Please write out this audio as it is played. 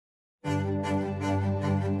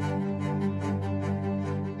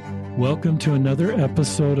Welcome to another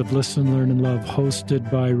episode of Listen, Learn, and Love, hosted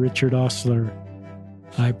by Richard Ostler.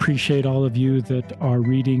 I appreciate all of you that are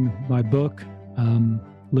reading my book,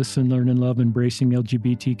 Listen, Learn, and Love, Embracing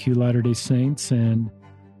LGBTQ Latter-day Saints, and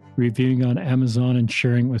reviewing on Amazon and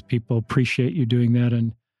sharing with people. Appreciate you doing that.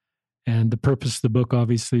 And the purpose of the book,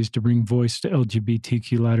 obviously, is to bring voice to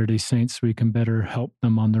LGBTQ Latter-day Saints so we can better help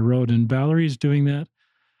them on the road. And Valerie is doing that.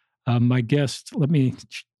 My guest, let me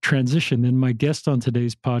transition. Then my guest on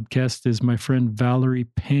today's podcast is my friend Valerie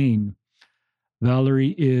Payne.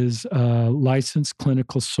 Valerie is a licensed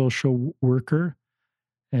clinical social worker,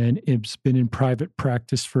 and it's been in private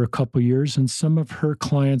practice for a couple of years. And some of her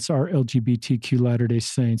clients are LGBTQ Latter-day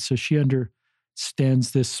Saints. So she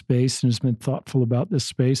understands this space and has been thoughtful about this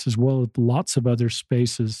space, as well as lots of other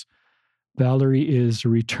spaces. Valerie is a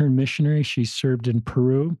returned missionary. She served in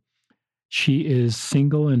Peru. She is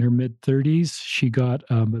single in her mid-30s. She got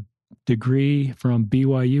a degree from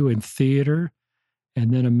BYU in theater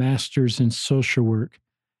and then a master's in social work.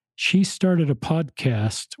 She started a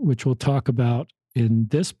podcast, which we'll talk about in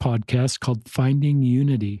this podcast, called Finding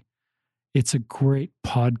Unity. It's a great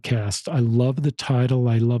podcast. I love the title.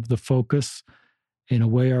 I love the focus. In a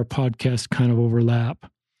way, our podcasts kind of overlap.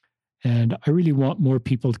 And I really want more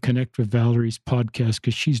people to connect with Valerie's podcast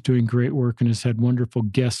because she's doing great work and has had wonderful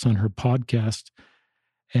guests on her podcast.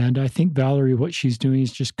 And I think Valerie, what she's doing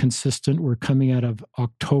is just consistent. We're coming out of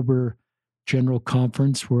October General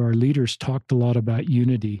Conference where our leaders talked a lot about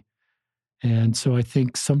unity. And so I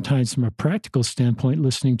think sometimes from a practical standpoint,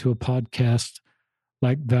 listening to a podcast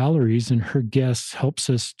like Valerie's and her guests helps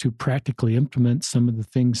us to practically implement some of the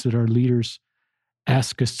things that our leaders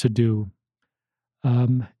ask us to do.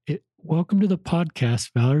 Welcome to the podcast,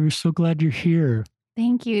 Valerie. We're so glad you're here.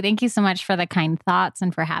 Thank you. Thank you so much for the kind thoughts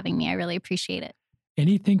and for having me. I really appreciate it.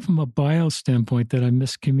 Anything from a bio standpoint that I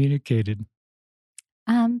miscommunicated?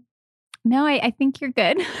 No, I think you're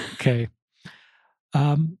good. Okay.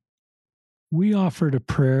 We offered a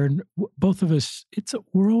prayer, and both of us,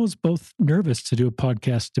 we're always both nervous to do a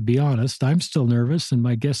podcast, to be honest. I'm still nervous, and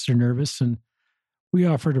my guests are nervous, and we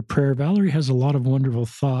offered a prayer. Valerie has a lot of wonderful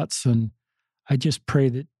thoughts, and I just pray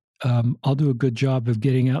that I'll do a good job of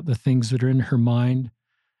getting out the things that are in her mind,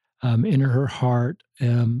 in her heart,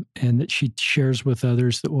 and that she shares with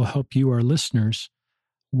others that will help you, our listeners.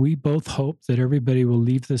 We both hope that everybody will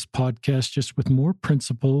leave this podcast just with more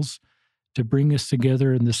principles to bring us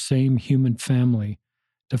together in the same human family,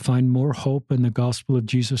 to find more hope in the gospel of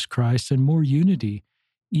Jesus Christ and more unity,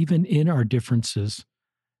 even in our differences.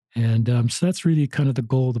 And so that's really kind of the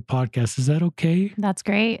goal of the podcast. Is that okay? That's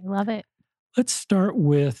great. I love it. Let's start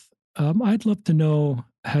with, I'd love to know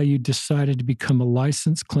how you decided to become a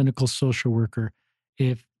licensed clinical social worker.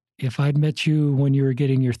 If I'd met you when you were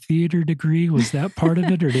getting your theater degree, was that part of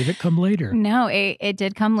it or did it come later? No, it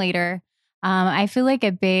did come later. I feel like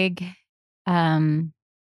a big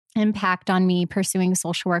impact on me pursuing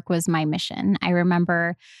social work was my mission. I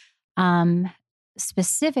remember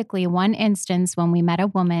specifically one instance when we met a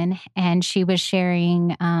woman and she was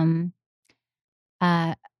sharing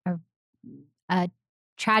a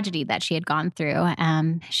tragedy that she had gone through.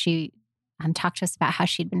 She talked to us about how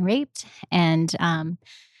she'd been raped and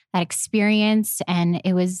that experience. And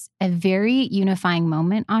it was a very unifying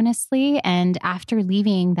moment, honestly. And after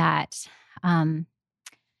leaving that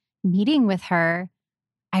meeting with her,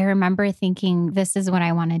 I remember thinking, this is what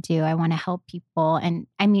I want to do. I want to help people. And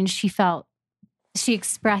I mean, she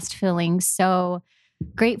expressed feeling so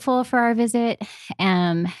grateful for our visit.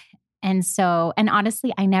 And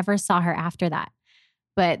honestly, I never saw her after that.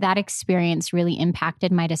 But that experience really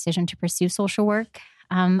impacted my decision to pursue social work.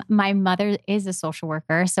 My mother is a social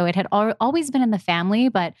worker, so it had always been in the family,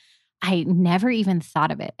 but I never even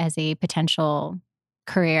thought of it as a potential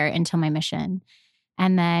career until my mission.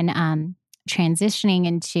 And then transitioning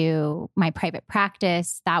into my private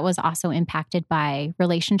practice, that was also impacted by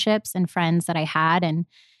relationships and friends that I had and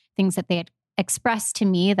things that they had expressed to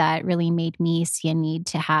me that really made me see a need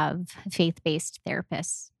to have faith-based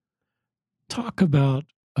therapists. Talk about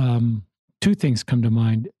two things come to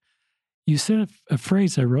mind. You said a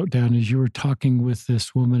phrase I wrote down as you were talking with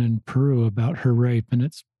this woman in Peru about her rape, and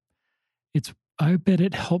it's. I bet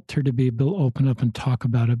it helped her to be able to open up and talk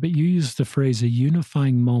about it. But you used the phrase "a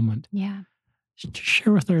unifying moment." Yeah.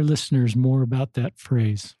 Share with our listeners more about that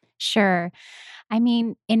phrase. Sure. I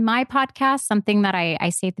mean, in my podcast, something that I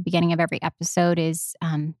say at the beginning of every episode is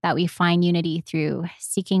that we find unity through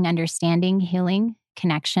seeking understanding, healing,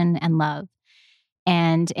 connection, and love.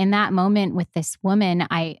 And in that moment with this woman,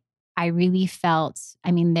 I really felt,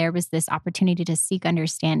 there was this opportunity to seek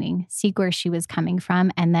understanding, seek where she was coming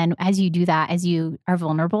from. And then as you do that, as you are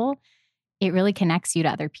vulnerable, it really connects you to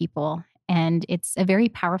other people. And it's a very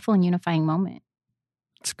powerful and unifying moment.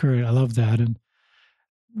 It's great. I love that. And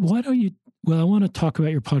why don't you, well, I want to talk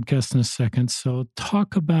about your podcast in a second. So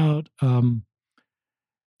talk about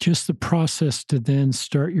just the process to then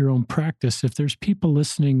start your own practice. If there's people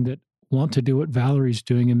listening that want to do what Valerie's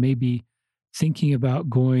doing and maybe thinking about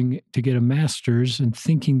going to get a master's and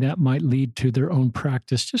thinking that might lead to their own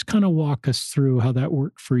practice, just kind of walk us through how that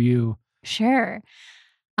worked for you. Sure.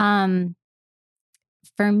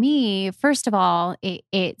 For me, first of all,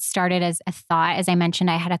 it started as a thought. As I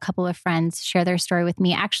mentioned, I had a couple of friends share their story with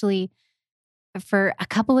me. Actually, for a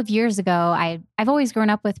couple of years ago, I've always grown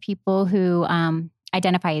up with people who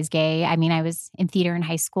identify as gay. I mean, I was in theater in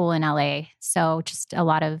high school in LA, so just a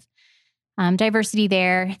lot of diversity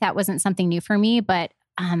there. That wasn't something new for me, but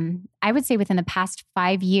I would say within the past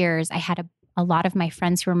 5 years, I had a lot of my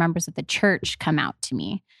friends who were members of the church come out to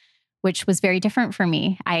me, which was very different for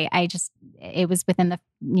me. It was within the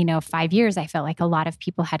 5 years, I felt like a lot of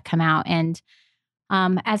people had come out. And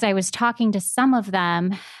as I was talking to some of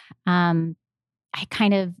them, I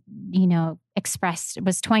kind of,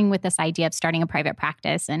 was toying with this idea of starting a private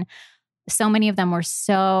practice. And so many of them were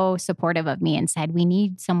so supportive of me and said, we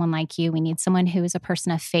need someone like you. We need someone who is a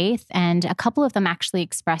person of faith. And a couple of them actually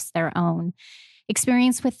expressed their own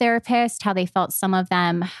experience with therapists, how they felt some of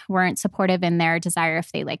them weren't supportive in their desire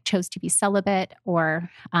if they chose to be celibate or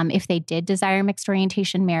if they did desire mixed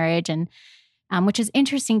orientation marriage. And which is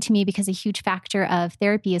interesting to me because a huge factor of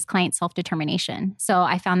therapy is client self-determination. So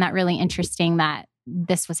I found that really interesting that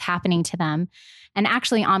this was happening to them. And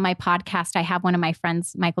actually on my podcast, I have one of my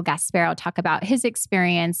friends, Michael Gasparo, talk about his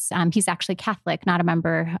experience. He's actually Catholic, not a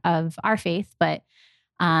member of our faith, but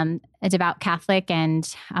a devout Catholic,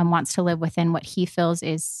 and wants to live within what he feels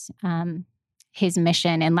is his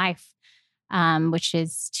mission in life, which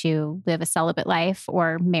is to live a celibate life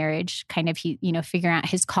or marriage, kind of, figuring out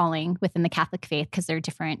his calling within the Catholic faith, because there are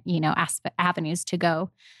different, avenues to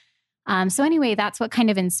go. So anyway, that's what kind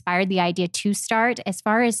of inspired the idea to start. As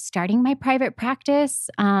far as starting my private practice,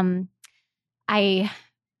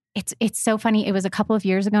 it's so funny. It was a couple of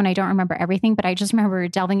years ago and I don't remember everything, but I just remember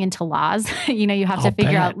delving into laws. You have to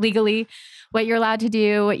figure out legally what you're allowed to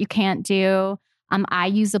do, what you can't do. I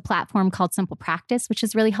use a platform called Simple Practice, which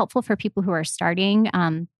is really helpful for people who are starting.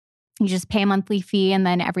 You just pay a monthly fee and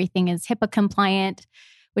then everything is HIPAA compliant,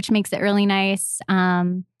 which makes it really nice.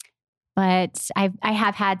 But I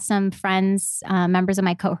have had some friends, members of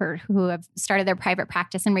my cohort, who have started their private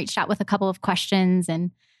practice and reached out with a couple of questions.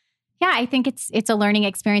 And yeah, I think it's a learning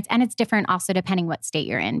experience, and it's different also depending what state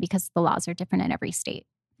you're in, because the laws are different in every state.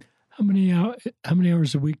 How many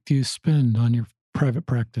hours a week do you spend on your private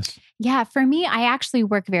practice? Yeah, for me, I actually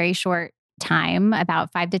work very short time,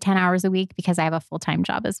 about 5 to 10 hours a week, because I have a full-time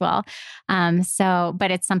job as well. But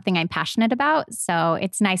it's something I'm passionate about. So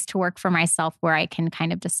it's nice to work for myself where I can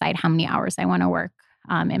kind of decide how many hours I want to work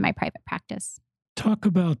in my private practice. Talk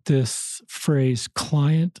about this phrase,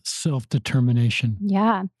 client self-determination.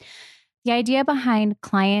 Yeah. The idea behind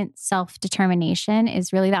client self-determination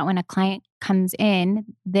is really that when a client comes in,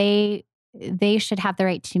 they should have the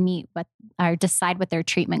right to meet or decide what their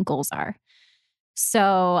treatment goals are.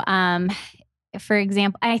 So, for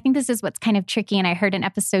example, I think this is what's kind of tricky. And I heard an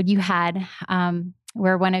episode you had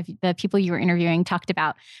where one of the people you were interviewing talked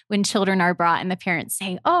about when children are brought and the parents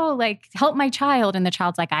say, oh, help my child. And the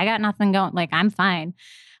child's like, I got nothing going, I'm fine.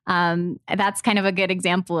 That's kind of a good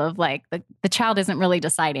example of the child isn't really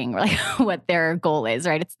deciding what their goal is,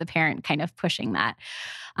 right? It's the parent kind of pushing that.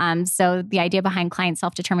 So the idea behind client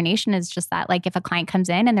self-determination is just that, if a client comes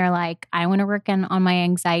in and they're like, I want to work on my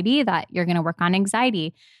anxiety, that you're going to work on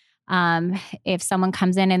anxiety. If someone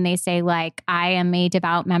comes in and they say I am a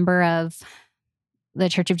devout member of the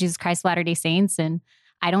Church of Jesus Christ of Latter-day Saints and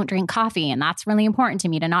I don't drink coffee, and that's really important to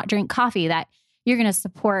me to not drink coffee, that you're going to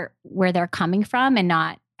support where they're coming from and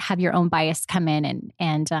not have your own bias come in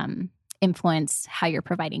and influence how you're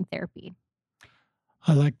providing therapy.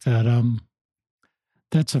 I like that.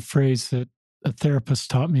 That's a phrase that a therapist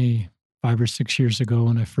taught me 5 or 6 years ago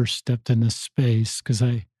when I first stepped in this space, because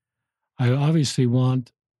I obviously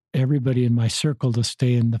want everybody in my circle to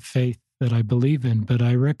stay in the faith that I believe in, but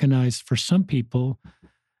I recognize for some people,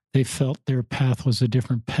 they felt their path was a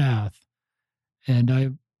different path. And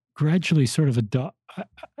I gradually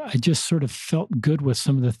I just sort of felt good with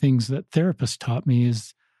some of the things that therapists taught me.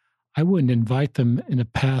 Is I wouldn't invite them in a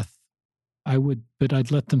path, but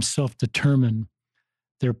I'd let them self-determine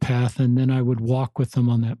their path, and then I would walk with them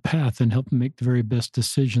on that path and help them make the very best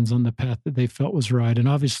decisions on the path that they felt was right. And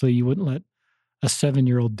obviously you wouldn't let a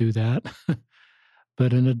 7-year-old do that,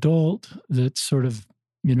 but an adult that's sort of,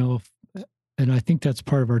 I think that's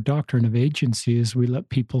part of our doctrine of agency is we let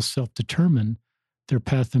people self-determine their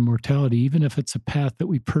path in mortality, even if it's a path that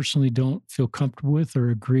we personally don't feel comfortable with or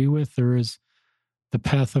agree with, or is the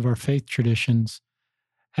path of our faith traditions.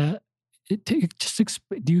 Do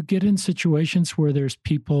you get in situations where there's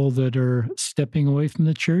people that are stepping away from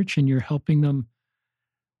the church and you're helping them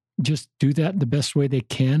just do that the best way they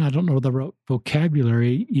can? I don't know the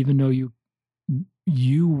vocabulary, even though you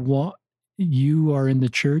are in the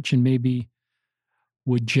church and maybe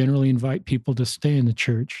would generally invite people to stay in the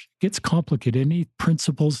church. It gets complicated. Any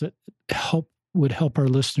principles that would help our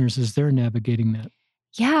listeners as they're navigating that?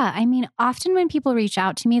 Yeah. I mean, often when people reach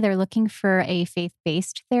out to me, they're looking for a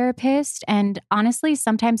faith-based therapist. And honestly,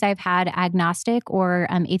 sometimes I've had agnostic or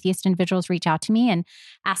atheist individuals reach out to me and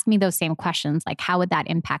ask me those same questions, like how would that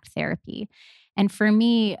impact therapy? And for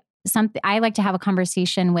me, I like to have a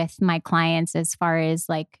conversation with my clients as far as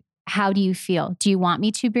like, how do you feel? Do you want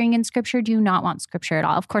me to bring in scripture? Do you not want scripture at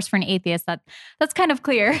all? Of course, for an atheist, that's kind of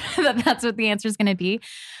clear that that's what the answer is going to be.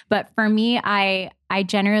 But for me, I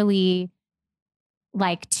generally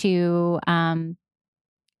like to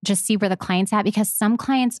just see where the client's at, because some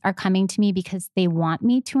clients are coming to me because they want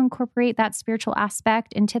me to incorporate that spiritual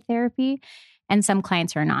aspect into therapy, and some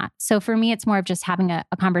clients are not. So for me, it's more of just having a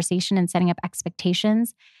conversation and setting up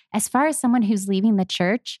expectations. As far as someone who's leaving the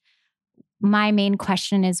church, my main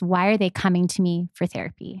question is, why are they coming to me for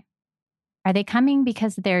therapy? Are they coming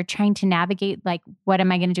because they're trying to navigate, like, what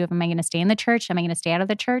am I going to do? Am I going to stay in the church? Am I going to stay out of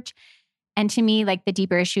the church? And to me, like, the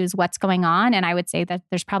deeper issue is what's going on. And I would say that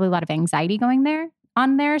there's probably a lot of anxiety going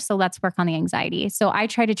on there. So let's work on the anxiety. So I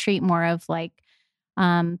try to treat more of like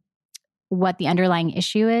what the underlying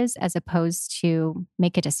issue is, as opposed to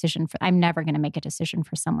make a decision I'm never going to make a decision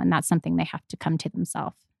for someone. That's something they have to come to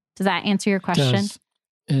themselves. Does that answer your question? It does.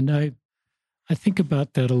 And I think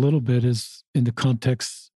about that a little bit as in the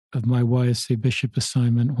context of my YSA bishop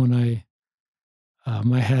assignment, when I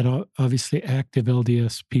had obviously active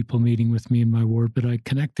LDS people meeting with me in my ward, but I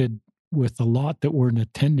connected with a lot that weren't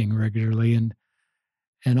attending regularly.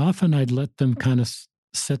 And often I'd let them kind of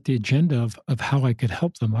set the agenda of how I could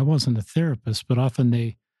help them. I wasn't a therapist, but often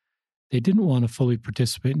they didn't want to fully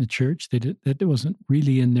participate in the church. That wasn't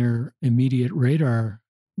really in their immediate radar,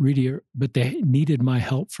 really, but they needed my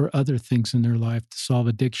help for other things in their life, to solve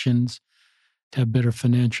addictions, to have better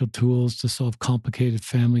financial tools, to solve complicated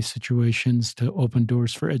family situations, to open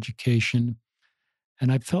doors for education.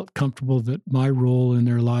 And I felt comfortable that my role in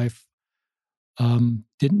their life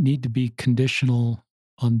didn't need to be conditional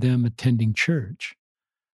on them attending church.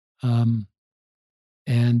 And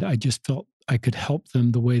I just felt I could help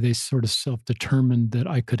them the way they sort of self-determined that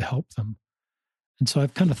I could help them. And so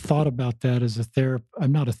I've kind of thought about that as a therapist.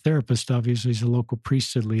 I'm not a therapist, obviously, as a local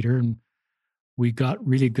priesthood leader, and we got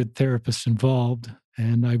really good therapists involved.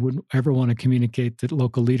 And I wouldn't ever want to communicate that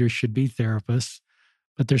local leaders should be therapists,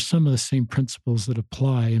 but there's some of the same principles that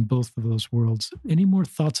apply in both of those worlds. Any more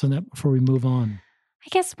thoughts on that before we move on? I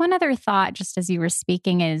guess one other thought, just as you were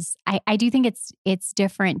speaking, is I do think it's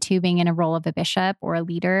different to being in a role of a bishop or a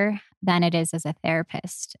leader than it is as a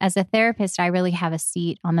therapist. As a therapist, I really have a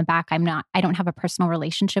seat on the back. I don't have a personal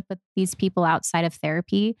relationship with these people outside of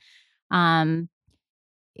therapy.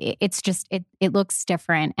 It's just, it looks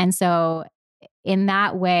different. And so in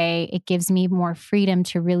that way, it gives me more freedom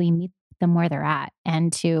to really meet them where they're at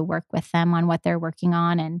and to work with them on what they're working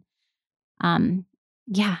on. And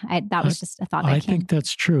that was just a thought that I think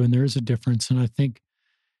that's true. And there is a difference. And I think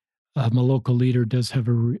a local leader does have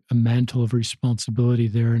a mantle of responsibility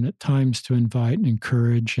there, and at times to invite and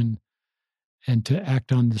encourage and to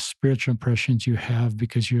act on the spiritual impressions you have,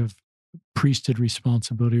 because you have priesthood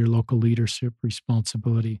responsibility or local leadership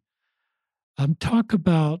responsibility. Talk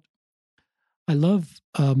about, I love,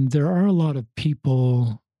 there are a lot of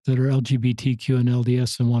people that are LGBTQ and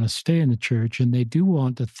LDS and want to stay in the church, and they do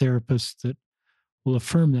want a therapist that will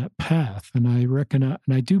affirm that path. And I recognize,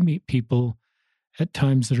 and I do meet people at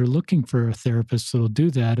times that are looking for a therapist that will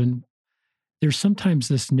do that. And there's sometimes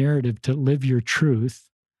this narrative to live your truth.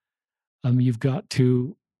 You've got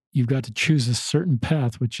to choose a certain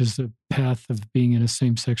path, which is the path of being in a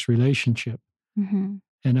same-sex relationship. Mm-hmm.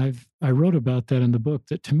 And I wrote about that in the book,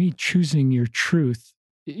 that to me, choosing your truth,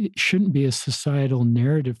 it shouldn't be a societal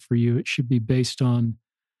narrative for you. It should be based on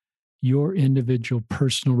your individual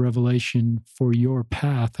personal revelation for your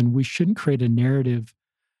path. And we shouldn't create a narrative,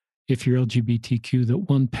 if you're LGBTQ, that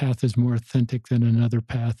one path is more authentic than another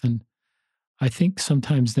path. And I think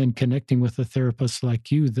sometimes then connecting with a therapist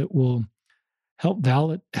like you that will help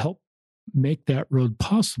make that road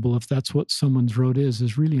possible, if that's what someone's road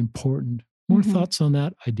is really important. More thoughts on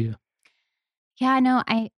that idea? Yeah, no,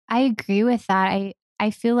 I agree with that. I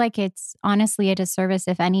feel like it's honestly a disservice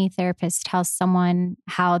if any therapist tells someone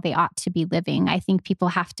how they ought to be living. I think people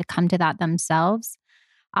have to come to that themselves.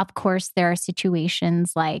 Of course, there are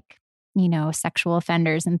situations like, sexual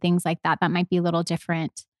offenders and things like that might be a little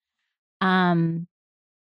different.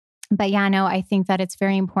 But yeah, no, I think that it's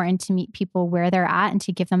very important to meet people where they're at and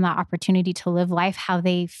to give them that opportunity to live life how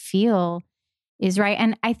they feel is right.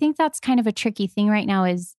 And I think that's kind of a tricky thing right now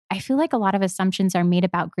is I feel like a lot of assumptions are made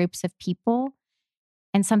about groups of people.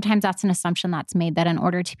 And sometimes that's an assumption that's made that in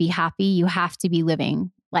order to be happy, you have to be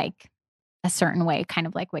living like a certain way, kind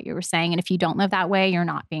of like what you were saying. And if you don't live that way, you're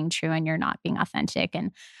not being true and you're not being authentic.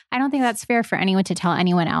 And I don't think that's fair for anyone to tell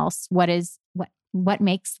anyone else what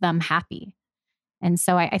makes them happy. And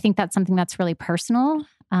so I think that's something that's really personal.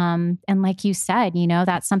 And like you said,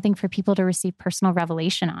 that's something for people to receive personal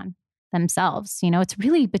revelation on themselves. It's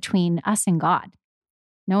really between us and God,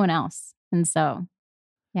 no one else. And so,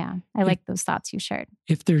 yeah, I like those thoughts you shared.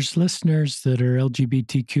 If there's listeners that are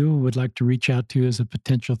LGBTQ would like to reach out to you as a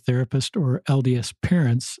potential therapist or LDS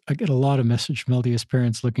parents, I get a lot of message from LDS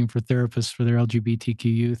parents looking for therapists for their LGBTQ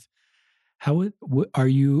youth. How are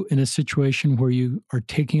you in a situation where you are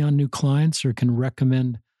taking on new clients or can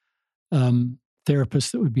recommend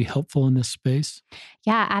therapists that would be helpful in this space?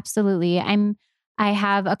 Yeah, absolutely. I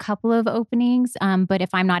have a couple of openings, but if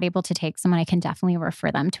I'm not able to take someone, I can definitely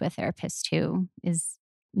refer them to a therapist who is,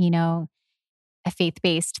 a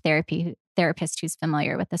faith-based therapist who's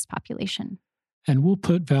familiar with this population. And we'll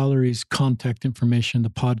put Valerie's contact information in the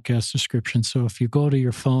podcast description. So if you go to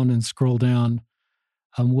your phone and scroll down,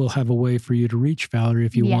 we'll have a way for you to reach Valerie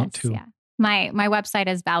if you want to. Yeah. My website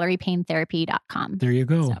is ValeriePayneTherapy.com. There you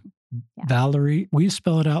go. So, yeah. Valerie, will you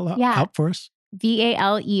spell it out for us?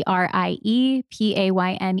 ValeriePayne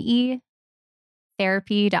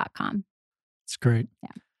therapy.com. That's great.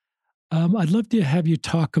 Yeah. I'd love to have you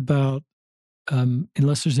talk about,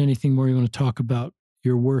 unless there's anything more you want to talk about,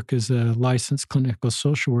 your work as a licensed clinical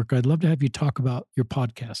social worker. I'd love to have you talk about your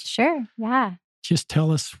podcast. Sure. Yeah. Just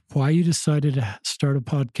tell us why you decided to start a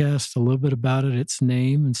podcast, a little bit about it, its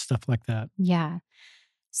name, and stuff like that. Yeah.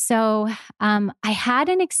 So I had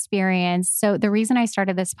an experience. So the reason I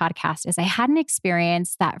started this podcast is I had an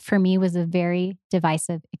experience that for me was a very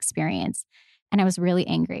divisive experience. And I was really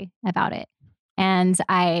angry about it. And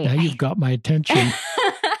now you've got my attention.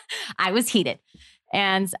 I was heated.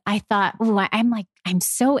 And I thought, I'm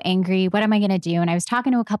so angry. What am I going to do? And I was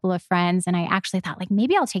talking to a couple of friends and I actually thought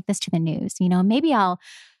maybe I'll take this to the news, maybe I'll,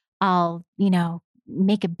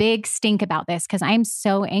 make a big stink about this because I'm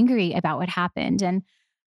so angry about what happened. And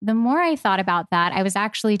the more I thought about that, I was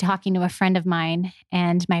actually talking to a friend of mine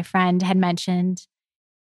and my friend had mentioned,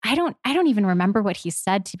 I don't even remember what he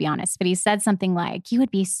said, to be honest, but he said something like, you would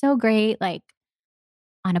be so great,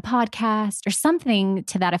 on a podcast or something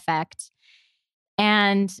to that effect.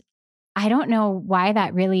 And I don't know why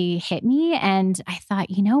that really hit me. And I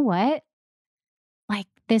thought, you know what?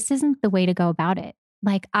 This isn't the way to go about it.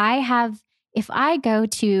 If I go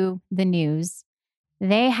to the news,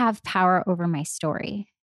 they have power over my story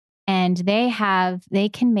and they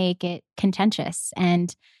can make it contentious.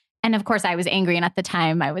 And of course I was angry. And at the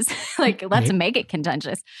time I was like, let's make it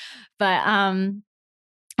contentious. But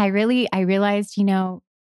I realized,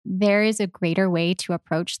 there is a greater way to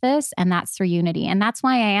approach this, and that's through unity. And that's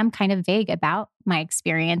why I am kind of vague about my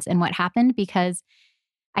experience and what happened, because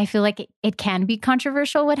I feel like it can be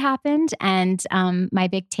controversial what happened. And my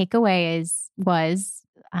big takeaway was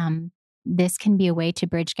this can be a way to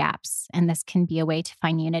bridge gaps, and this can be a way to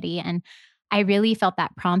find unity. And I really felt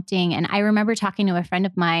that prompting. And I remember talking to a friend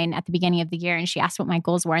of mine at the beginning of the year, and she asked what my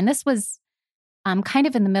goals were. And this was kind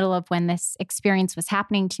of in the middle of when this experience was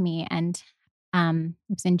happening to me. And it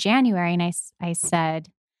was in January, and I said,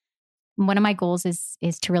 one of my goals is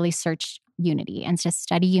to really search unity and to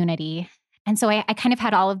study unity. And so I kind of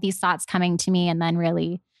had all of these thoughts coming to me, and then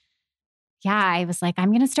really, I was like,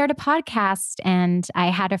 I'm going to start a podcast. And I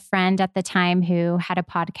had a friend at the time who had a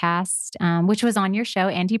podcast, which was on your show,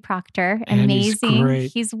 Andy Proctor. Amazing.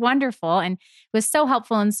 Great. He's wonderful and was so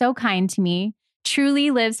helpful and so kind to me.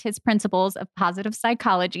 Truly lives his principles of positive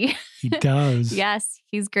psychology. He does. Yes,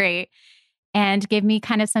 he's great. And give me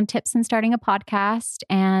kind of some tips in starting a podcast.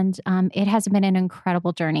 And it has been an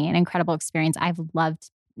incredible journey, an incredible experience. I've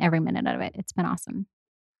loved every minute of it. It's been awesome.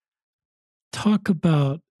 Talk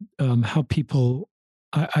about how people,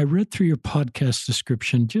 I read through your podcast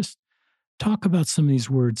description, just talk about some of these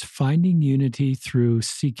words: finding unity through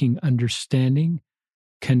seeking understanding,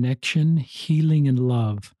 connection, healing, and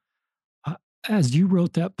love. As you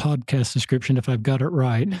wrote that podcast description, if I've got it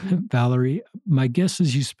right, Valerie, my guess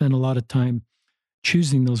is you spent a lot of time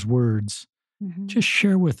choosing those words. Just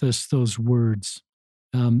share with us those words.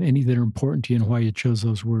 any that are important to you and why you chose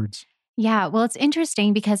those words. Yeah, well, it's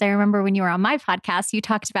interesting because I remember when you were on my podcast, you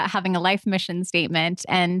talked about having a life mission statement.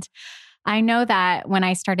 And I know that when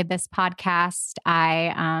I started this podcast,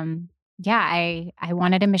 I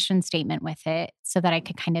wanted a mission statement with it so that I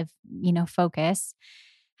could kind of, focus.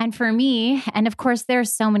 And for me, and of course,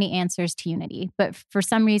 there's so many answers to unity, but for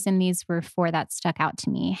some reason, these were four that stuck out to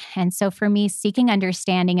me. And so for me, seeking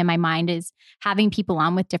understanding in my mind is having people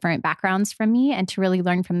on with different backgrounds from me and to really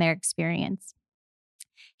learn from their experience.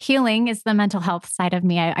 Healing is the mental health side of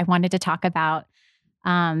me. I wanted to talk about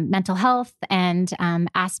mental health and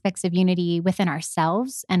aspects of unity within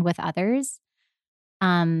ourselves and with others.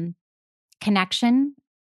 Connection.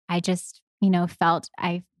 I just,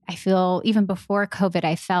 I feel even before COVID,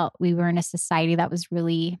 I felt we were in a society that was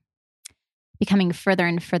really becoming further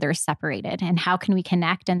and further separated. And how can we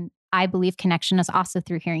connect? And I believe connection is also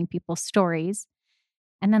through hearing people's stories.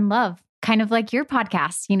 And then love, kind of like your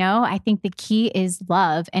podcast, I think the key is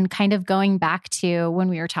love, and kind of going back to when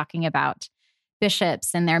we were talking about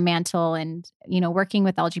bishops and their mantle and, working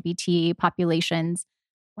with LGBT populations,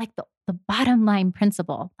 like the bottom line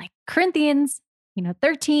principle, like Corinthians,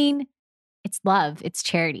 13, it's love, it's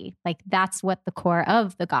charity. Like that's what the core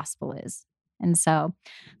of the gospel is. And so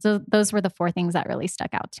those were the four things that really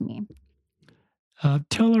stuck out to me.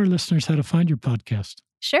 Tell our listeners how to find your podcast.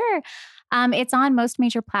 Sure. It's on most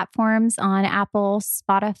major platforms, on Apple,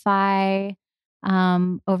 Spotify,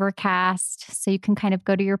 Overcast. So you can kind of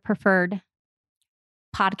go to your preferred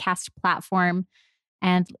podcast platform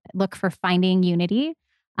and look for Finding Unity.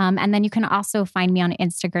 And then you can also find me on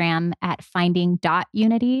Instagram at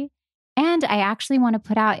finding.unity. And I actually want to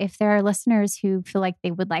put out, if there are listeners who feel like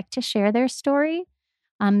they would like to share their story,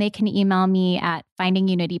 they can email me at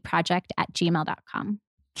findingunityproject@gmail.com.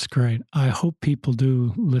 That's great. I hope people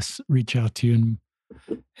do reach out to you.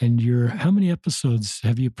 And how many episodes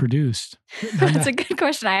have you produced? That's a good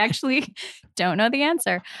question. I actually don't know the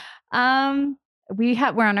answer.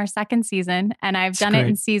 We're on our second season, and I've done it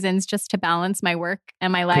in seasons just to balance my work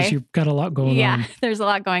and my life. Because you've got a lot going on. Yeah, there's a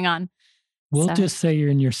lot going on. We'll just say you're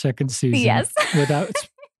in your second season. Yes. Without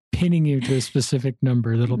pinning you to a specific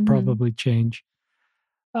number that'll probably change.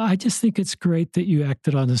 I just think it's great that you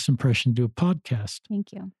acted on this impression to do a podcast.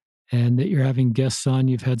 Thank you. And that you're having guests on.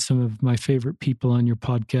 You've had some of my favorite people on your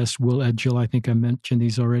podcast. Will Edgell, I think I mentioned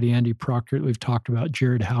these already. Andy Proctor, we've talked about.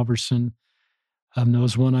 Jared Halverson. There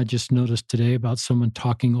was one I just noticed today about someone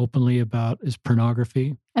talking openly about is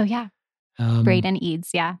pornography. Oh, yeah. Braden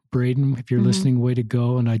Eads, yeah. Braden, if you're listening, way to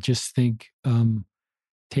go. And I just think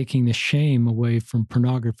taking the shame away from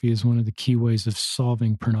pornography is one of the key ways of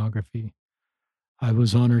solving pornography. I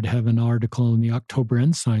was honored to have an article in the October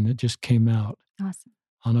Ensign that just came out. Awesome.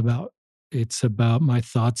 It's about my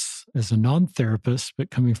thoughts as a non-therapist, but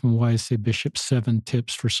coming from YSA Bishop, 7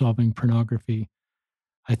 tips for solving pornography.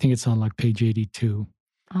 I think it's on like page 82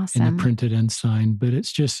 awesome. in the printed Ensign, but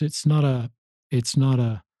it's not a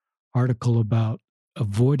article about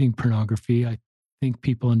avoiding pornography. I think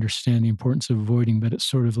people understand the importance of avoiding, but it's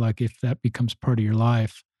sort of like if that becomes part of your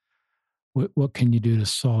life, what can you do to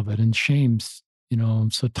solve it? And shame's,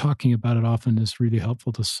 so talking about it often is really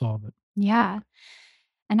helpful to solve it. Yeah.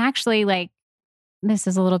 And actually, this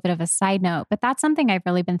is a little bit of a side note, but that's something I've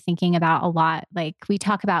really been thinking about a lot. Like we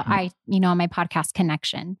talk about, on my podcast,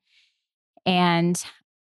 connection. And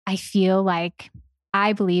I feel like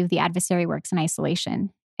I believe the adversary works in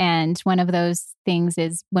isolation. And one of those things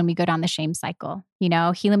is when we go down the shame cycle.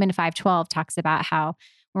 Helaman 5:12 talks about how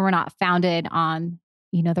when we're not founded on,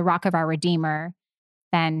 the rock of our Redeemer,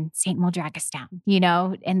 then Satan will drag us down,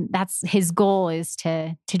 and that's his goal, is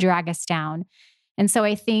to drag us down. And so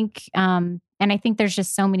I think, I think there's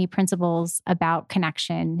just so many principles about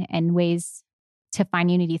connection and ways to find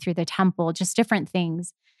unity through the temple, just different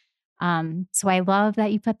things. So I love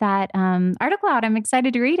that you put that article out. I'm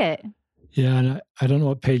excited to read it. Yeah, and I don't know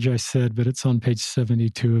what page I said, but it's on page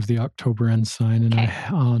 72 of the October Ensign. And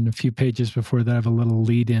on a few pages before that, I have a little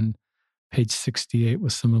lead in, page 68,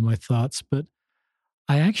 with some of my thoughts. But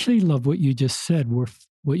I actually love what you just said,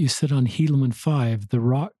 what you said on Helaman 5, the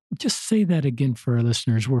rock. Just say that again for our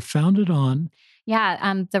listeners. We're founded on.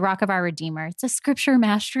 Yeah, the rock of our Redeemer. It's a scripture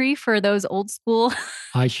mastery for those old school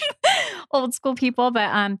old school people.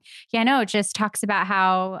 But it just talks about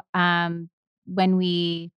how when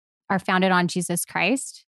we are founded on Jesus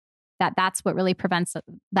Christ, that's what really prevents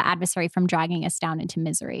the adversary from dragging us down into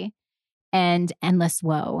misery and endless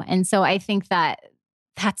woe. And so I think and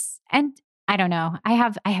I don't know, I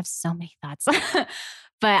have so many thoughts,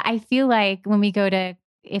 but I feel like when we go to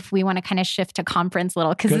if we want to kind of shift to conference a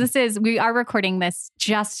little, because we are recording this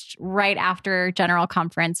just right after General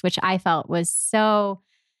Conference, which I felt was so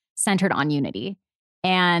centered on unity.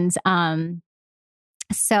 And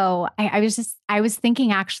so I was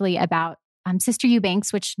thinking actually about Sister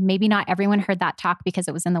Eubanks, which maybe not everyone heard that talk because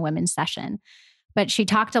it was in the women's session, but she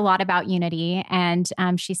talked a lot about unity. And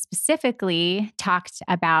she specifically talked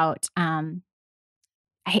about,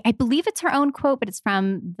 I believe it's her own quote, but it's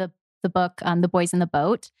from the book, The Boys in the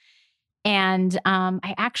Boat. And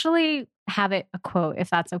I actually have a quote, if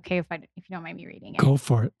that's okay, if you don't mind me reading it. Go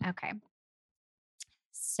for it. Okay.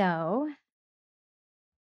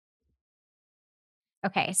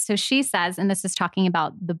 So she says, and this is talking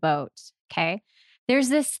about the boat, okay? There's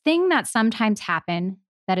this thing that sometimes happens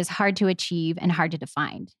that is hard to achieve and hard to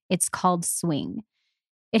define. It's called swing.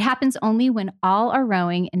 It happens only when all are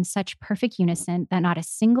rowing in such perfect unison that not a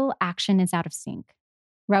single action is out of sync.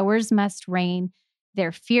 Rowers must rein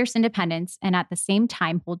their fierce independence and at the same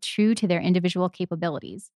time hold true to their individual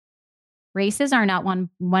capabilities. Races are not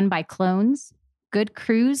won by clones. Good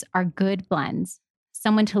crews are good blends.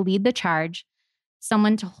 Someone to lead the charge,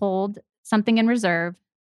 someone to hold something in reserve,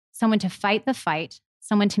 someone to fight the fight,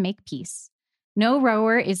 someone to make peace. No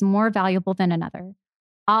rower is more valuable than another.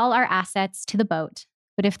 All are assets to the boat,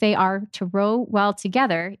 but if they are to row well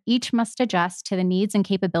together, each must adjust to the needs and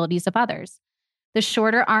capabilities of others. The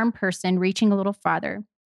shorter arm person reaching a little farther,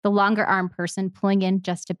 the longer arm person pulling in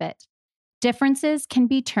just a bit. Differences can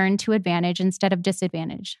be turned to advantage instead of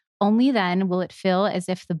disadvantage. Only then will it feel as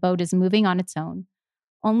if the boat is moving on its own.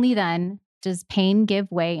 Only then does pain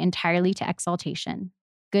give way entirely to exaltation.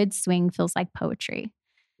 Good swing feels like poetry.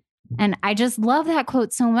 And I just love that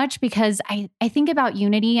quote so much because I think about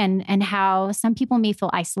unity and how some people may feel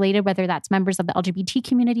isolated, whether that's members of the LGBT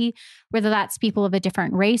community, whether that's people of a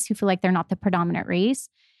different race who feel like they're not the predominant race.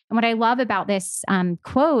 And what I love about this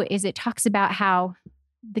quote is it talks about how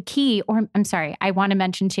the key, I want to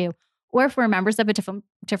mention too, or if we're members of a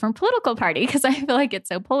different political party, because I feel like it's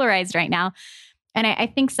so polarized right now. And I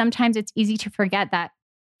think sometimes it's easy to forget that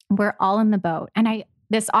we're all in the boat. And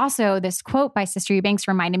this quote by Sister Eubanks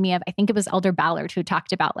reminded me of, I think it was Elder Ballard who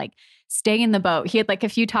talked about like stay in the boat. He had like a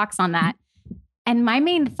few talks on that. And my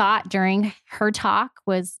main thought during her talk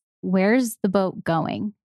was, where's the boat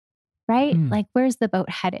going? Right? Like, where's the boat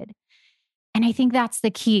headed? And I think that's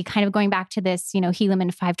the key, kind of going back to this,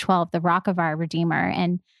 Helaman 5:12, the rock of our Redeemer.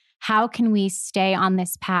 And how can we stay on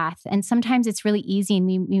this path? And sometimes it's really easy and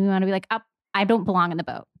we want to be like, oh, I don't belong in the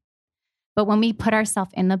boat. But when we put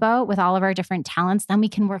ourselves in the boat with all of our different talents, then we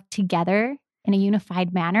can work together in a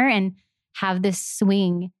unified manner and have this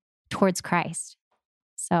swing towards Christ.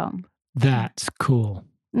 So that's cool.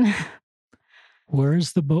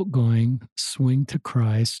 Where's the boat going? Swing to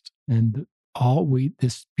Christ. And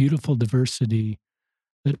this beautiful diversity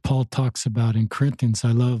that Paul talks about in Corinthians.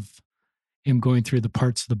 I love him going through the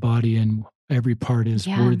parts of the body and every part is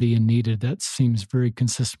worthy and needed. That seems very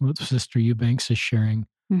consistent with what Sister Eubanks is sharing.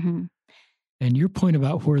 Mm-hmm. And your point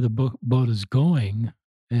about where the boat is going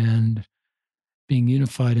and being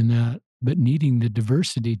unified in that, but needing the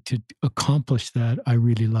diversity to accomplish that, I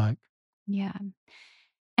really like. Yeah.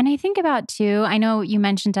 And I think about too, I know you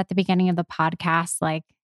mentioned at the beginning of the podcast, like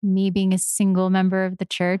me being a single member of the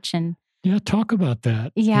church. And yeah, talk about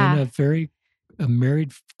that. Yeah. In a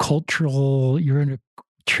married cultural, you're in a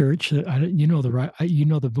church that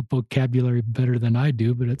the vocabulary better than I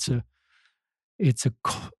do, but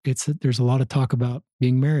there's a lot of talk about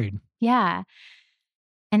being married. Yeah.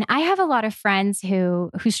 And I have a lot of friends who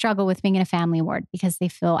struggle with being in a family ward because they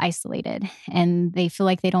feel isolated and they feel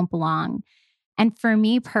like they don't belong. And for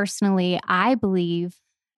me personally, I believe,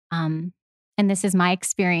 and this is my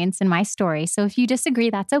experience and my story. So if you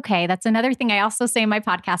disagree, that's okay. That's another thing I also say in my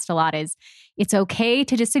podcast a lot is it's okay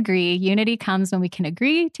to disagree. Unity comes when we can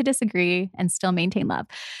agree to disagree and still maintain love.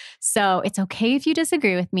 So it's okay if you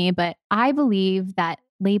disagree with me, but I believe that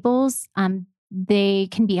labels, they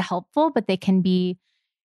can be helpful, but they can be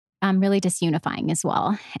really disunifying as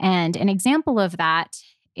well. And an example of that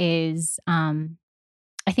is,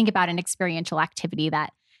 I think about an experiential activity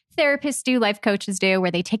that therapists do, life coaches do,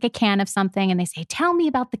 where they take a can of something and they say, tell me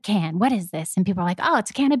about the can. What is this? And people are like, oh,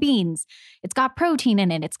 it's a can of beans. It's got protein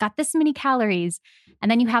in it. It's got this many calories.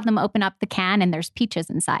 And then you have them open up the can and there's peaches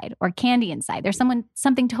inside or candy inside. There's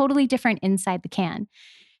something totally different inside the can.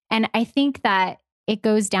 And I think that it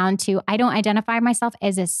goes down to, I don't identify myself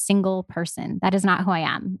as a single person. That is not who I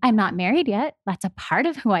am. I'm not married yet. That's a part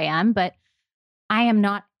of who I am, but I am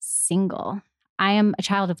not single. I am a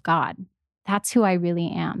child of God. That's who I really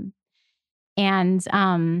am. And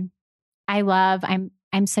I'm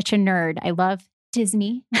such a nerd. I love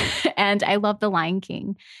Disney and I love The Lion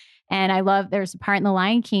King. And there's a part in The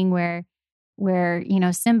Lion King where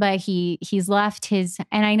Simba, he's left his,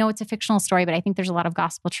 and I know it's a fictional story, but I think there's a lot of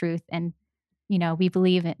gospel truth. And, we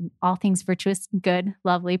believe in all things virtuous, good,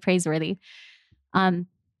 lovely, praiseworthy.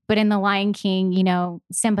 But in The Lion King,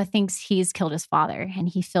 Simba thinks he's killed his father and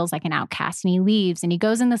he feels like an outcast and he leaves and he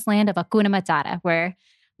goes in this land of Hakuna Matata, where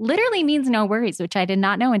literally means no worries, which I did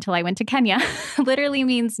not know until I went to Kenya. Literally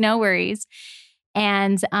means no worries.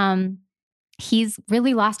 And he's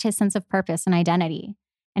really lost his sense of purpose and identity.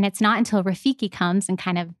 And it's not until Rafiki comes and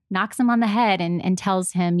kind of knocks him on the head and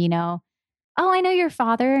tells him, oh, I know your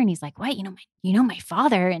father. And he's like, what? You know my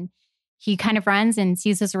father? And he kind of runs and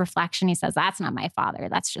sees his reflection. He says, that's not my father.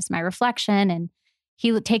 That's just my reflection. And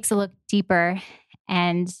he takes a look deeper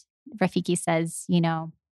and Rafiki says,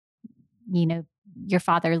 your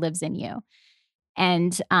father lives in you.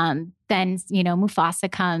 And then,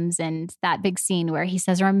 Mufasa comes and that big scene where he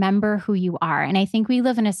says, remember who you are. And I think we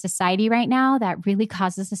live in a society right now that really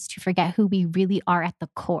causes us to forget who we really are at the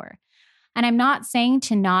core. And I'm not saying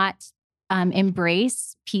to not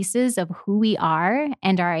embrace pieces of who we are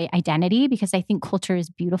and our identity, because I think culture is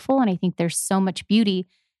beautiful. And I think there's so much beauty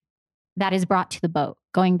that is brought to the boat,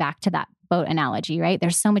 going back to that boat analogy, right?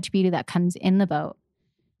 There's so much beauty that comes in the boat.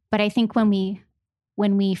 But I think when we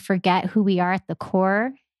forget who we are at the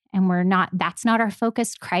core and that's not our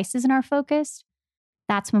focus, Christ isn't our focus,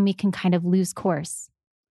 that's when we can kind of lose course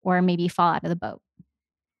or maybe fall out of the boat.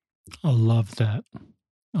 I love that.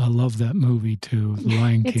 I love that movie too, The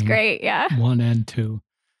Lion King. It's great, yeah. 1 and 2.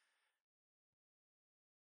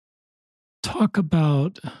 Talk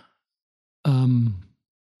about some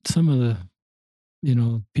of the,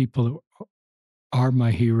 people that are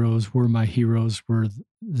my heroes, were my heroes, were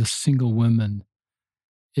the single women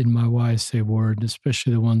in my YSA ward,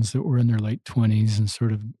 especially the ones that were in their late 20s and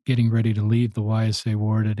sort of getting ready to leave the YSA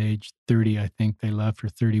ward at age 30, I think they left, or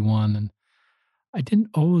 31. And I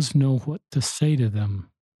didn't always know what to say to them.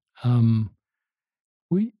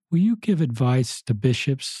 Will you give advice to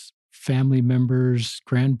bishops, family members,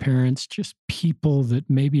 grandparents, just people that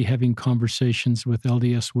may be having conversations with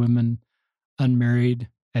LDS women, unmarried,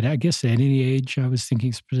 at I guess at any age? I was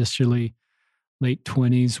thinking especially late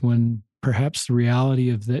 20s, when perhaps the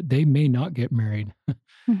reality of that they may not get married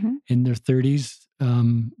in their 30s,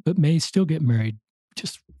 but may still get married.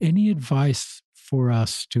 Just any advice for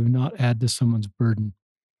us to not add to someone's burden?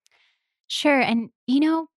 Sure. And,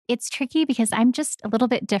 it's tricky because I'm just a little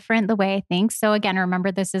bit different the way I think. So again,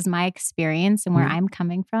 remember, this is my experience and where I'm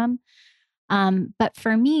coming from. But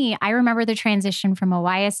for me, I remember the transition from a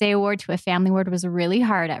YSA ward to a family ward was really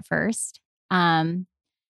hard at first.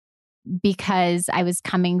 Because I was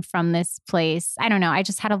coming from this place, I don't know, I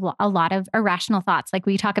just had a lot of irrational thoughts. Like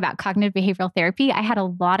we talk about cognitive behavioral therapy, I had a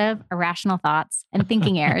lot of irrational thoughts and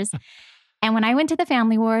thinking errors. And when I went to the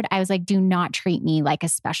family ward, I was like, do not treat me like a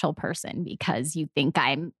special person because you think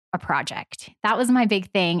I'm a project. That was my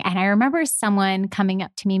big thing. And I remember someone coming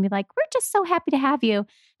up to me and be like, we're just so happy to have you. And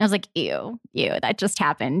I was like, ew, that just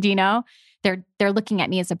happened, They're looking at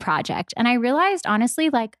me as a project. And I realized, honestly,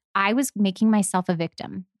 like I was making myself a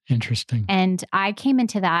victim. Interesting. And I came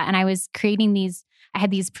into that and I was creating I had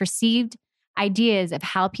these perceived ideas of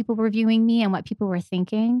how people were viewing me and what people were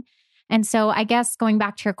thinking. And so I guess going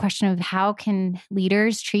back to your question of how can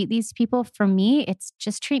leaders treat these people, for me, it's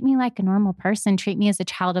just treat me like a normal person, treat me as a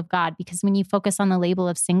child of God, because when you focus on the label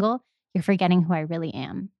of single, you're forgetting who I really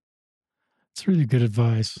am. It's really good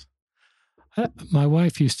advice. My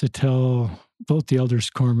wife used to tell both the Elders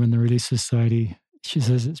Quorum and the Relief Society, she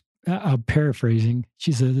says, I'm paraphrasing,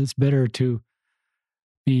 she says, it's better to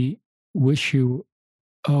it's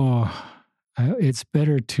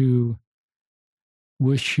better to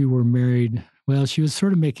wish you were married. Well, she was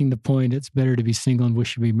sort of making the point, it's better to be single and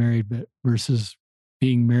wish you be married, but versus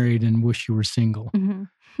being married and wish you were single. Mm-hmm.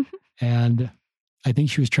 And I think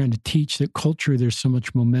she was trying to teach that culturally there's so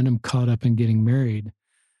much momentum caught up in getting married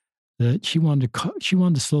that she wanted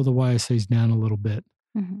to slow the YSAs down a little bit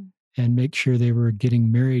and make sure they were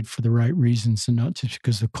getting married for the right reasons and not just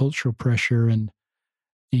because of cultural pressure and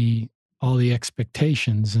all the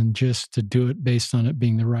expectations, and just to do it based on it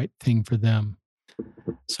being the right thing for them.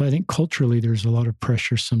 So I think culturally there's a lot of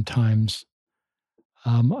pressure sometimes.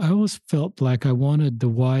 I always felt like I wanted the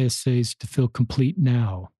YSAs to feel complete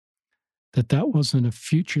now, that wasn't a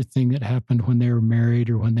future thing that happened when they were married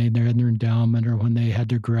or when they had their endowment or when they had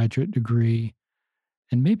their graduate degree.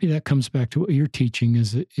 And maybe that comes back to what you're teaching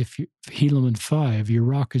is that if Helaman 5, your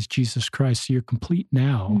rock is Jesus Christ, so you're complete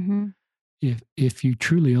now. Mm-hmm. If you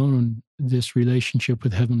truly own this relationship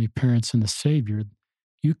with heavenly parents and the Savior,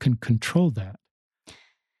 you can control that.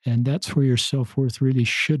 And that's where your self-worth really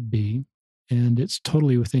should be. And it's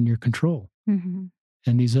totally within your control. Mm-hmm.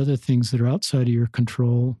 And these other things that are outside of your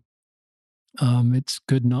control, it's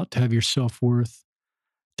good not to have your self-worth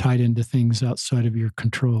tied into things outside of your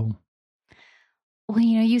control. Well,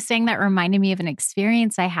 you saying that reminded me of an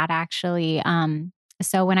experience I had actually.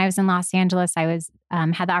 So when I was in Los Angeles, I was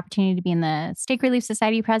had the opportunity to be in the Stake Relief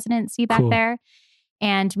Society presidency back there.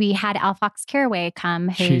 And we had Al Fox Caraway come.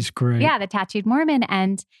 She's great. Yeah, the tattooed Mormon.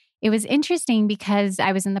 And it was interesting because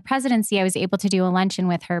I was in the presidency. I was able to do a luncheon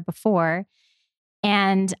with her before.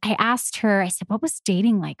 And I asked her, I said, what was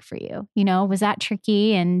dating like for you? Was that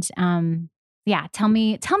tricky? And yeah, tell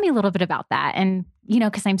me a little bit about that. And,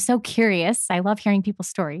 because I'm so curious. I love hearing people's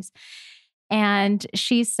stories. And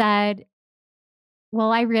she said,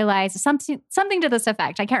 well, I realized something to this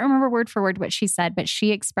effect. I can't remember word for word what she said, but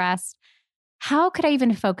she expressed, how could I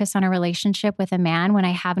even focus on a relationship with a man when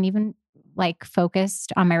I haven't even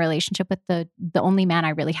focused on my relationship with the only man I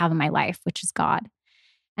really have in my life, which is God?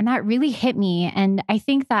 And that really hit me. And I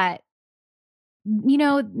think that,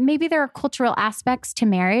 maybe there are cultural aspects to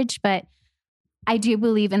marriage, but I do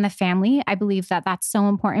believe in the family. I believe that that's so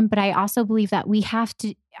important, but I also believe that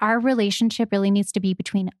our relationship really needs to be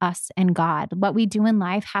between us and God. What we do in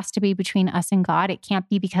life has to be between us and God. It can't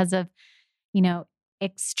be because of,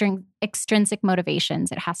 extrinsic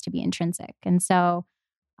motivations. It has to be intrinsic. And so,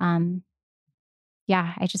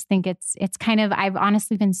 yeah, I just think it's kind of, I've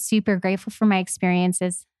honestly been super grateful for my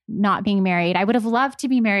experiences not being married. I would have loved to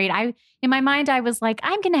be married. In my mind, I was like,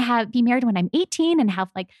 I'm going to be married when I'm 18 and have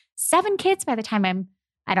 7 kids by the time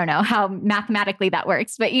I don't know how mathematically that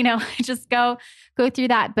works, but just go through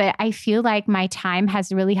that. But I feel like my time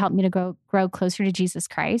has really helped me to grow closer to Jesus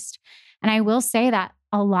Christ. And I will say that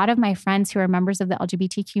a lot of my friends who are members of the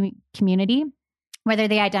LGBTQ community, whether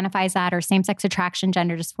they identify as that or same-sex attraction,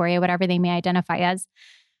 gender dysphoria, whatever they may identify as,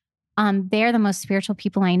 they are the most spiritual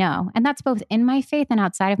people I know. And that's both in my faith and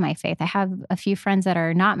outside of my faith. I have a few friends that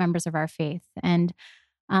are not members of our faith. And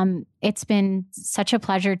it's been such a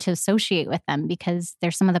pleasure to associate with them because they're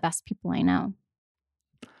some of the best people I know.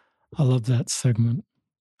 I love that segment.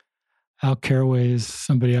 Al Caraway is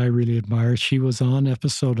somebody I really admire. She was on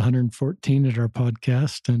episode 114 at our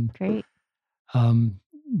podcast. And great.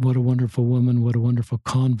 What a wonderful woman. What a wonderful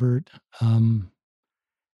convert.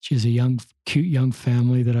 She has a cute young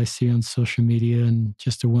family that I see on social media, and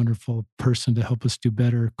just a wonderful person to help us do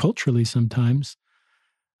better culturally sometimes.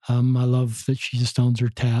 I love that she just owns her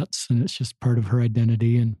tats, and it's just part of her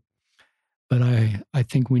identity. But I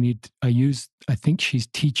think I think she's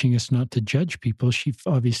teaching us not to judge people. She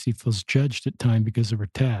obviously feels judged at times because of her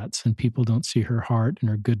tats, and people don't see her heart and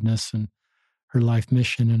her goodness and her life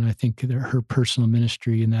mission. And I think that her personal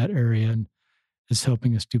ministry in that area is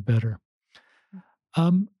helping us do better.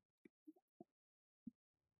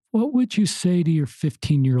 What would you say to your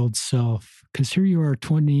 15-year-old self? Because here you are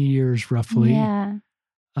 20 years roughly. Yeah.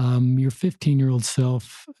 Your 15-year-old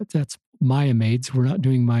self, that's Maya Maids. We're not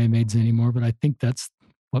doing Maya Maids anymore, but I think that's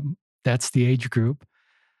the age group.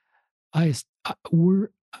 I'm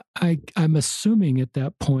assuming at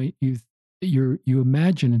that point you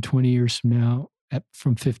imagine in 20 years from now,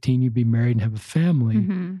 from 15, you'd be married and have a family.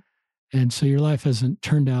 Mm-hmm. And so your life hasn't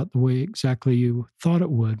turned out the way exactly you thought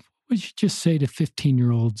it would. What would you just say to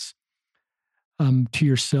 15-year-olds, to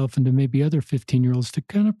yourself and to maybe other 15-year-olds, to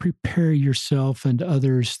kind of prepare yourself and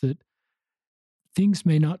others that things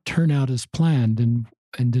may not turn out as planned,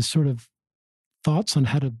 and just sort of thoughts on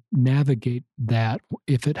how to navigate that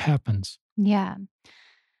if it happens? Yeah.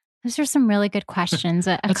 Those are some really good questions.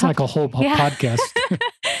 That's like a whole podcast.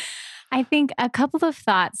 I think a couple of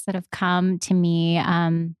thoughts that have come to me.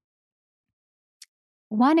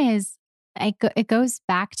 One is it goes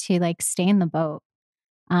back to stay in the boat.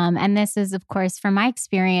 And this is, of course, from my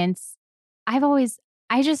experience,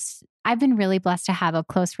 I've been really blessed to have a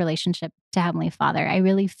close relationship to Heavenly Father. I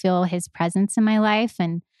really feel His presence in my life,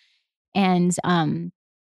 and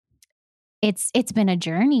it's been a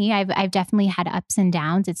journey. I've definitely had ups and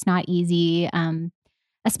downs. It's not easy,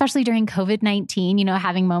 especially during COVID-19.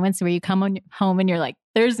 Having moments where you come home and you're like,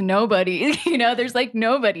 "There's nobody." There's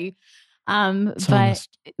nobody.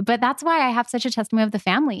 But that's why I have such a testimony of the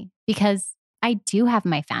family, because I do have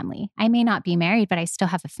my family. I may not be married, but I still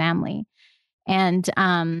have a family. And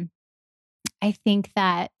I think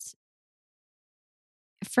that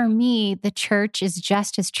for me, the church is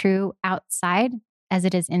just as true outside as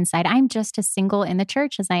it is inside. I'm just as single in the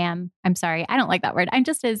church as I am. I'm sorry, I don't like that word. I'm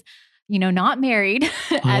just as, not married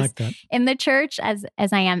as in the church as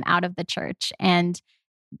I am out of the church. And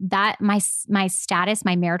that my status,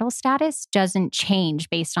 my marital status doesn't change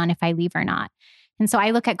based on if I leave or not. And so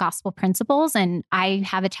I look at gospel principles and I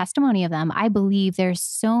have a testimony of them. I believe there's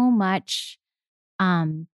so much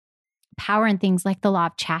power in things like the law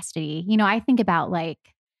of chastity. I think about like,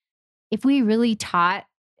 if we really taught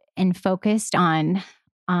and focused on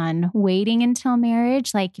waiting until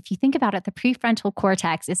marriage, like if you think about it, the prefrontal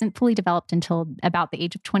cortex isn't fully developed until about the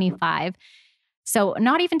age of 25. So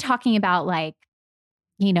not even talking about like,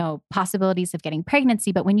 possibilities of getting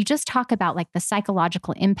pregnancy, but when you just talk about like the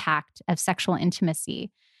psychological impact of sexual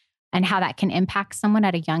intimacy and how that can impact someone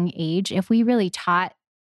at a young age, if we really taught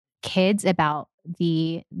kids about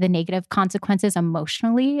the negative consequences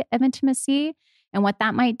emotionally of intimacy and what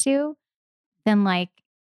that might do, then like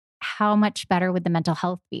how much better would the mental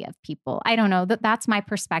health be of people? I don't know. That's my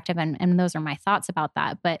perspective, and those are my thoughts about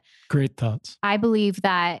that. But great thoughts. I believe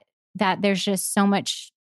that there's just so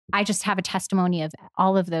much. I just have a testimony of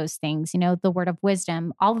all of those things, the word of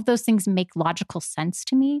wisdom, all of those things make logical sense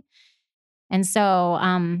to me. And so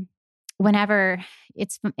whenever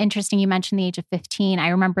it's interesting, you mentioned the age of 15, I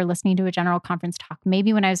remember listening to a general conference talk,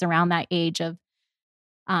 maybe when I was around that age of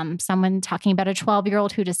someone talking about a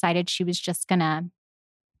 12-year-old who decided she was just going to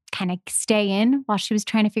kind of stay in while she was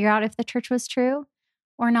trying to figure out if the church was true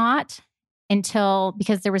or not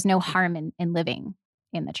because there was no harm in living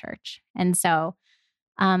in the church. And so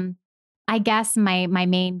I guess my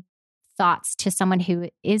main thoughts to someone who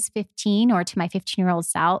is 15 or to my 15-year-old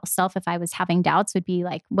self, if I was having doubts, would be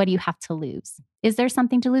like, what do you have to lose? Is there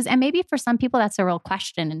something to lose? And maybe for some people, that's a real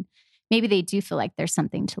question. And maybe they do feel like there's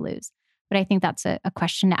something to lose. But I think that's a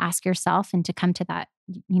question to ask yourself and to come to that,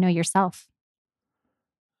 yourself.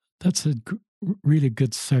 That's a really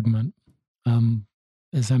good segment.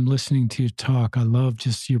 As I'm listening to you talk, I love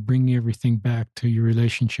just you're bringing everything back to your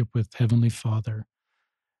relationship with Heavenly Father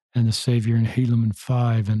and the Savior in Helaman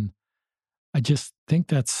 5. And I just think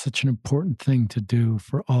that's such an important thing to do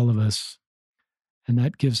for all of us. And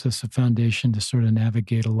that gives us a foundation to sort of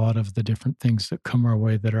navigate a lot of the different things that come our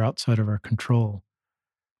way that are outside of our control.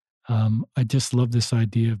 I just love this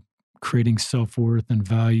idea of creating self-worth and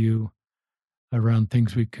value around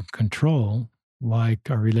things we can control,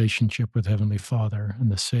 like our relationship with Heavenly Father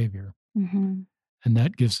and the Savior. Mm-hmm. And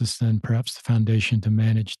that gives us then perhaps the foundation to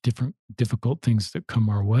manage different difficult things that come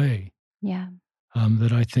our way. Yeah.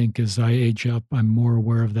 That I think as I age up, I'm more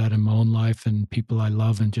aware of that in my own life and people I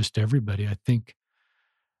love and just everybody. I think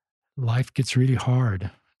life gets really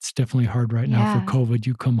hard. It's definitely hard right now for COVID.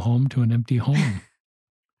 You come home to an empty home.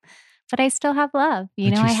 But I still have love.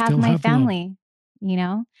 I have my family.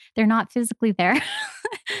 They're not physically there,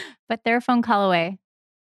 but they're a phone call away.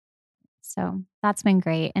 So that's been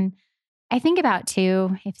great. And I think about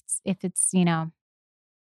too, if it's,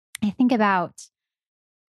 I think about,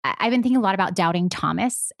 I've been thinking a lot about doubting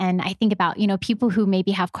Thomas. And I think about, people who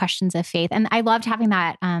maybe have questions of faith. And I loved having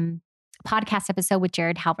that podcast episode with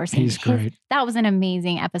Jared Halverson. He's great. That was an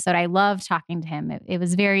amazing episode. I loved talking to him. It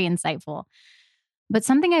was very insightful. But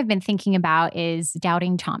something I've been thinking about is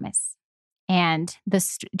doubting Thomas and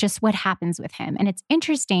just what happens with him. And it's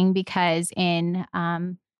interesting because in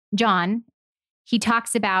John, he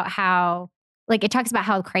talks about how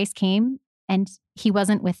Christ came and he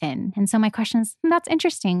wasn't within. And so my question is, that's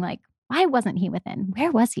interesting. Like, why wasn't he within?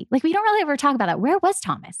 Where was he? Like, we don't really ever talk about that. Where was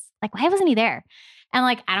Thomas? Like, why wasn't he there? And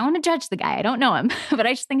like, I don't want to judge the guy. I don't know him, but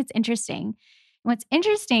I just think it's interesting. And what's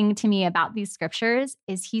interesting to me about these scriptures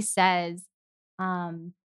is he says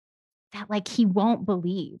that like, he won't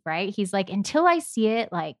believe, right? He's like, until I see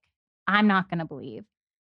it, like, I'm not going to believe.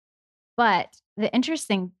 But the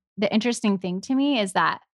interesting thing to me is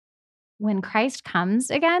that when Christ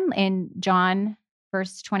comes again in John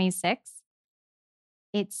verse 26,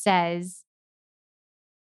 it says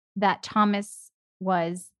that Thomas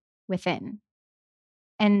was within.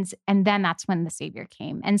 And then that's when the Savior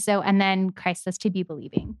came. And then Christ says to be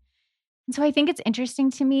believing. And so I think it's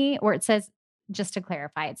interesting to me, or it says, just to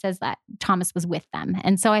clarify, it says that Thomas was with them.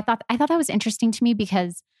 And so I thought that was interesting to me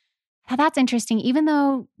because that's interesting. Even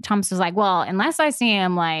though Thomas was like, well, unless I see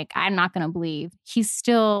him, like, I'm not going to believe, he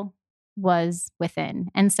still was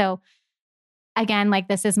within. And so again, like,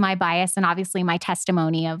 this is my bias and obviously my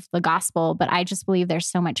testimony of the gospel, but I just believe there's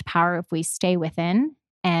so much power if we stay within,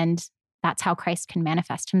 and that's how Christ can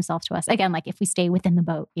manifest himself to us. Again, like if we stay within the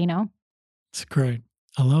boat, It's great.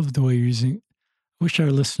 I love the way you're using. I wish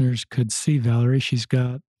our listeners could see Valerie. She's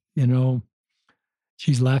got,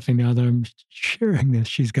 she's laughing now that I'm sharing this.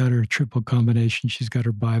 She's got her triple combination. She's got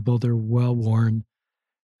her Bible. They're well worn.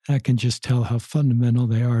 I can just tell how fundamental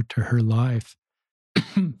they are to her life.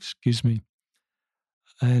 Excuse me.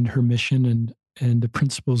 And her mission. and the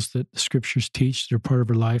principles that the scriptures teach that are part of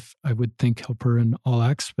her life, I would think help her in all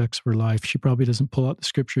aspects of her life. She probably doesn't pull out the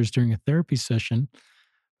scriptures during a therapy session.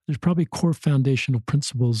 There's probably core foundational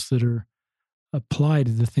principles that are applied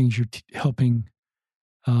to the things you're helping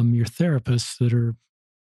your therapist that are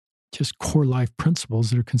just core life principles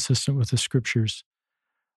that are consistent with the scriptures.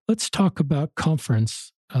 Let's talk about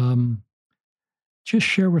conference. Just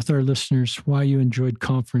share with our listeners why you enjoyed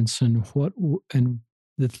conference and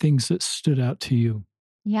the things that stood out to you.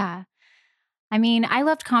 Yeah. I mean, I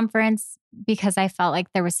loved conference because I felt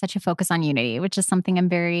like there was such a focus on unity, which is something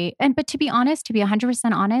but to be honest, to be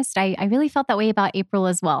 100% honest, I really felt that way about April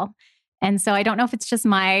as well. And so I don't know if it's just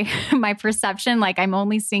my perception, like I'm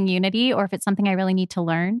only seeing unity, or if it's something I really need to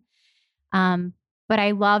learn. But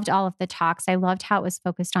I loved all of the talks. I loved how it was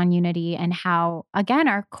focused on unity and how, again,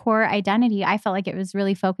 our core identity, I felt like it was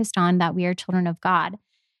really focused on that we are children of God.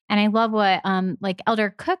 And I love what like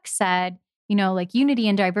Elder Cook said, like unity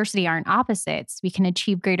and diversity aren't opposites. We can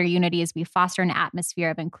achieve greater unity as we foster an atmosphere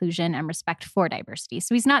of inclusion and respect for diversity.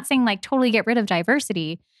 So he's not saying like totally get rid of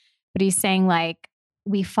diversity, but he's saying like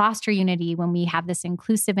we foster unity when we have this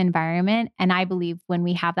inclusive environment. And I believe when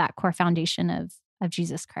we have that core foundation of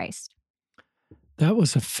Jesus Christ. That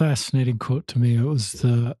was a fascinating quote to me.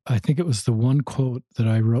 I think it was the one quote that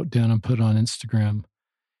I wrote down and put on Instagram.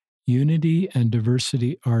 Unity and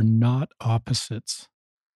diversity are not opposites.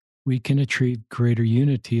 We can achieve greater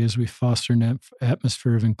unity as we foster an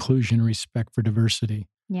atmosphere of inclusion and respect for diversity.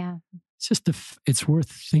 Yeah. It's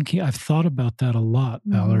worth thinking. I've thought about that a lot,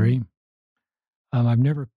 Valerie.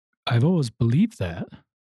 I've always believed that.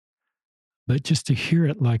 But just to hear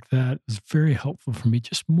it like that is very helpful for me.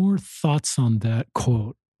 Just more thoughts on that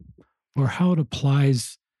quote or how it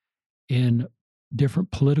applies in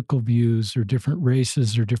different political views or different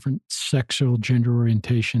races or different sexual gender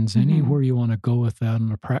orientations, anywhere you want to go with that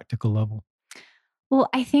on a practical level. Well,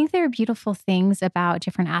 I think there are beautiful things about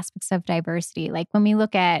different aspects of diversity. Like when we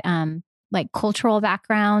look at like cultural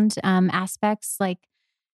background aspects, like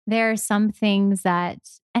there are some things that,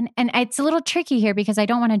 and it's a little tricky here because I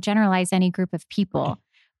don't want to generalize any group of people,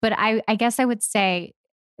 but I guess I would say,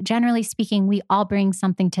 generally speaking, we all bring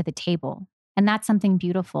something to the table, and that's something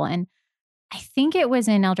beautiful. And I think it was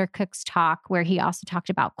in Elder Cook's talk where he also talked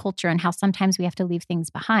about culture and how sometimes we have to leave things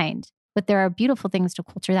behind, but there are beautiful things to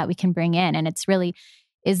culture that we can bring in. And it's really,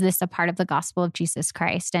 is this a part of the gospel of Jesus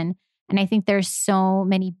Christ? And I think there's so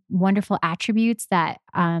many wonderful attributes that,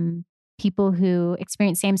 people who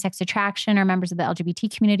experience same-sex attraction or members of the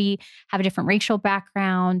LGBT community have a different racial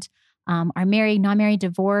background, are married, non-married,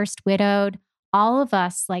 divorced, widowed. All of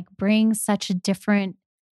us like bring such a different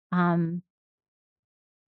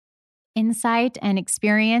insight and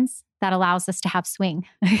experience that allows us to have swing.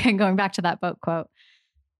 Going back to that boat quote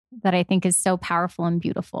that I think is so powerful and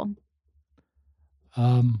beautiful.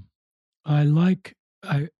 I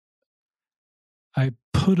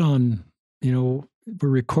put on, we're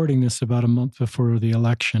recording this about a month before the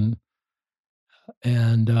election.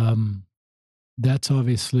 And that's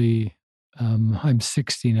obviously, I'm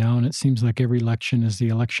 60 now, and it seems like every election is the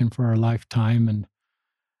election for our lifetime and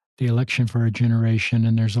the election for our generation.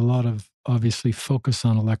 And there's a lot of, obviously, focus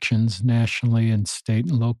on elections nationally and state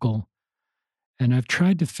and local. And I've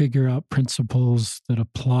tried to figure out principles that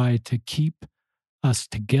apply to keep us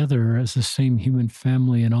together as the same human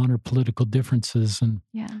family and honor political differences. And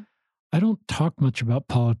I don't talk much about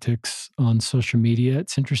politics on social media.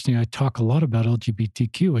 It's interesting. I talk a lot about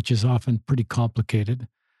LGBTQ, which is often pretty complicated.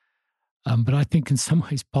 But I think in some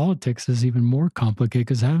ways politics is even more complicated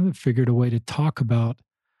because I haven't figured a way to talk about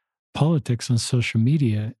politics on social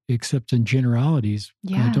media except in generalities.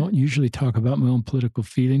 I don't usually talk about my own political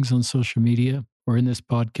feelings on social media or in this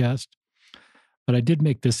podcast. But I did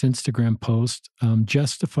make this Instagram post,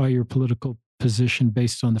 justify your political position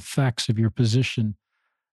based on the facts of your position,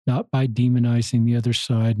 not by demonizing the other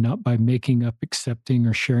side, not by making up, accepting,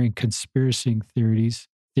 or sharing conspiracy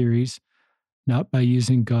theories, not by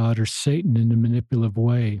using God or Satan in a manipulative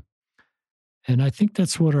way. And I think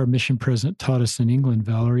that's what our mission president taught us in England,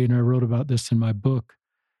 Valerie, and I wrote about this in my book.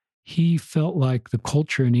 He felt like the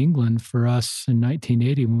culture in England for us in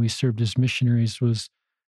 1980 when we served as missionaries was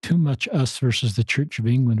too much us versus the Church of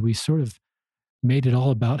England. We sort of made it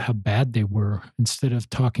all about how bad they were instead of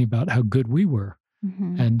talking about how good we were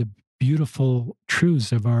and the beautiful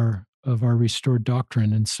truths of our restored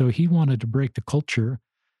doctrine. And so he wanted to break the culture,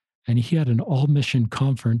 and he had an all-mission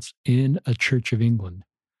conference in a Church of England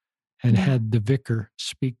and had the vicar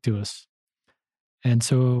speak to us. And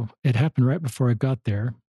so it happened right before I got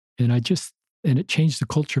there, and it changed the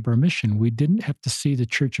culture of our mission. We didn't have to see the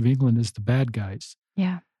Church of England as the bad guys.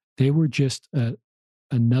 Yeah. They were just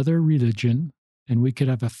another religion and we could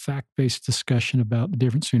have a fact-based discussion about the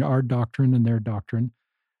difference between our doctrine and their doctrine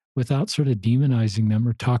without sort of demonizing them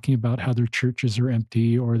or talking about how their churches are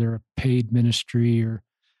empty or they're a paid ministry or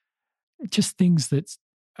just things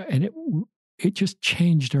and it just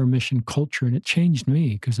changed our mission culture, and it changed me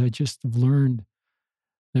because I just have learned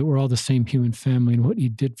that we're all the same human family. And what he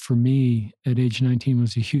did for me at age 19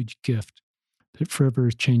 was a huge gift that forever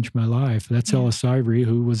has changed my life. That's Ellis Ivory,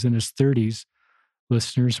 who was in his 30s,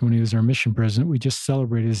 listeners, when he was our mission president. We just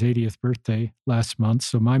celebrated his 80th birthday last month.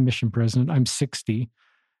 So my mission president, I'm 60,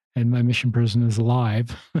 and my mission president is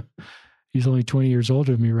alive. He's only 20 years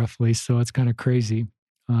older than me, roughly. So it's kind of crazy.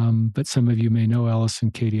 But some of you may know Ellis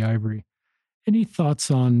and Katie Ivory. Any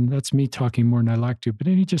thoughts on, that's me talking more than I like to, but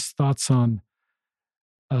any just thoughts on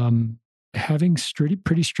having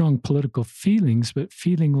pretty strong political feelings, but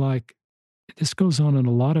feeling like this goes on in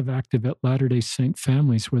a lot of active Latter-day Saint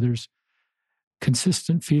families where there's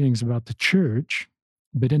consistent feelings about the church,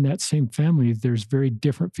 but in that same family, there's very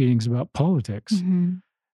different feelings about politics. Mm-hmm.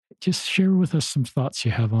 Just share with us some thoughts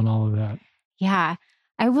you have on all of that. Yeah.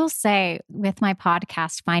 I will say with my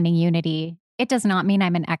podcast, Finding Unity, it does not mean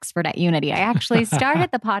I'm an expert at unity. I actually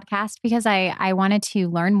started the podcast because I wanted to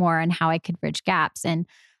learn more on how I could bridge gaps. And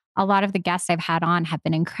a lot of the guests I've had on have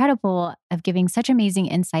been incredible of giving such amazing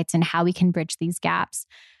insights in how we can bridge these gaps.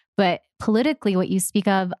 But politically, what you speak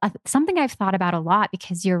of, something I've thought about a lot,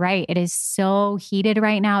 because you're right, it is so heated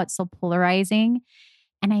right now. It's so polarizing.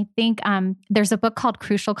 And I think there's a book called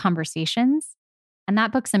Crucial Conversations, and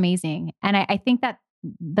that book's amazing. And I think that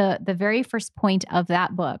the very first point of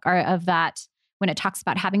that book, or of that, when it talks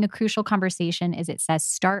about having a crucial conversation, is it says,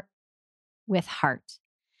 start with heart.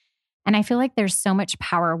 And I feel like there's so much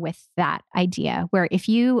power with that idea, where if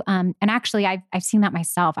you, and actually I've seen that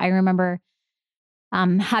myself. I remember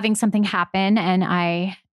having something happen, and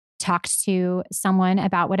I talked to someone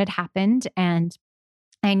about what had happened, and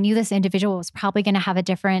I knew this individual was probably going to have a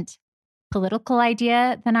different political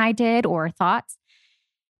idea than I did, or thoughts.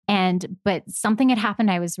 But something had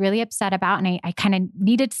happened I was really upset about, and I kind of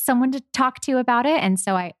needed someone to talk to about it. And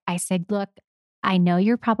so I said, look, I know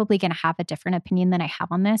you're probably going to have a different opinion than I have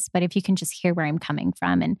on this, but if you can just hear where I'm coming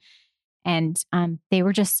from. And they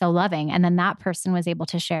were just so loving. And then that person was able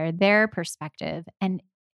to share their perspective. And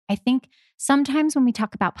I think sometimes when we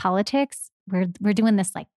talk about politics, we're doing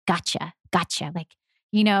this like, gotcha. Like,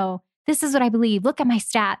 this is what I believe. Look at my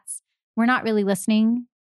stats. We're not really listening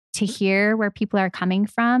to hear where people are coming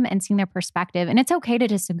from and seeing their perspective. And it's okay to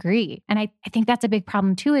disagree. And I think that's a big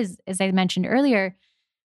problem too, as I mentioned earlier.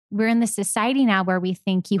 We're in this society now where we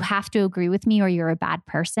think you have to agree with me or you're a bad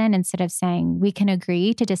person, instead of saying we can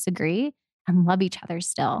agree to disagree and love each other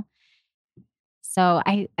still. So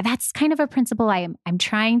that's kind of a principle I'm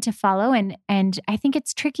trying to follow. And I think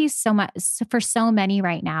it's tricky so much for so many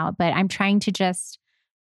right now, but I'm trying to just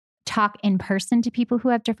talk in person to people who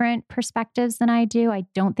have different perspectives than I do. I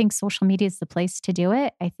don't think social media is the place to do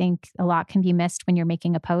it. I think a lot can be missed when you're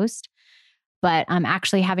making a post. But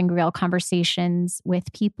actually having real conversations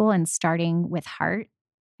with people and starting with heart,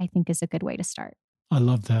 I think is a good way to start. I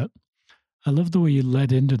love that. I love the way you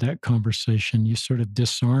led into that conversation. You sort of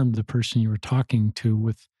disarmed the person you were talking to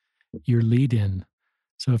with your lead in.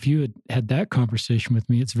 So if you had that conversation with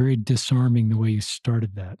me, it's very disarming the way you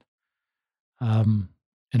started that.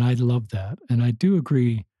 And I love that. And I do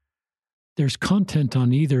agree, there's content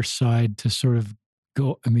on either side to sort of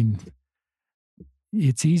go,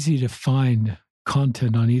 it's easy to find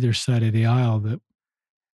content on either side of the aisle that,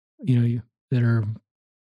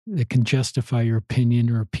 that can justify your opinion,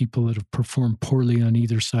 or people that have performed poorly on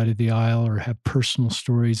either side of the aisle, or have personal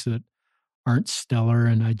stories that aren't stellar.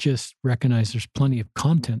 And I just recognize there's plenty of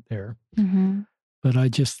content there. Mm-hmm. But I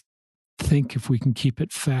just think if we can keep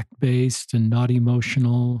it fact-based and not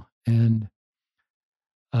emotional, and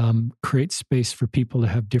create space for people to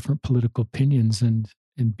have different political opinions and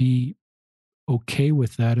be okay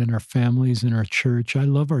with that in our families, in our church. I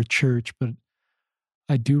love our church, but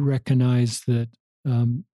I do recognize that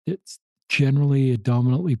it's generally a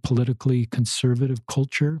dominantly politically conservative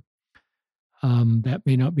culture. That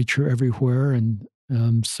may not be true everywhere. And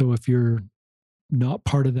so if you're not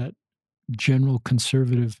part of that general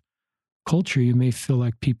conservative culture, you may feel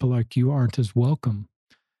like people like you aren't as welcome.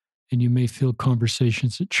 And you may feel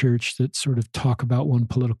conversations at church that sort of talk about one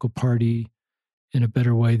political party in a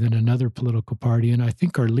better way than another political party. And I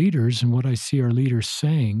think our leaders, and what I see our leaders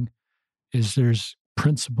saying, is there's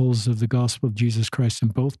principles of the gospel of Jesus Christ in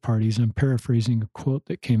both parties. I'm paraphrasing a quote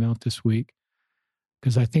that came out this week,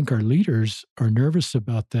 because I think our leaders are nervous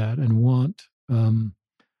about that and want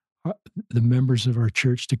the members of our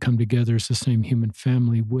church to come together as the same human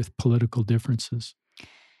family with political differences.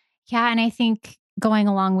 Yeah. And I think going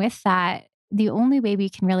along with that, the only way we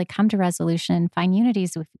can really come to resolution, find unity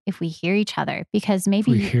is if we hear each other, because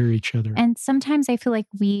maybe we hear each other. And sometimes I feel like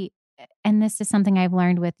and this is something I've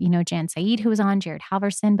learned with, Jan Saeed, who was on, Jared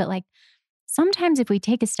Halverson, but like sometimes if we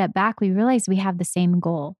take a step back, we realize we have the same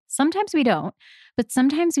goal. Sometimes we don't, but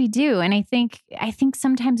sometimes we do. And I think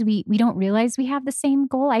sometimes we don't realize we have the same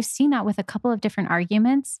goal. I've seen that with a couple of different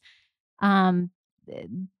arguments.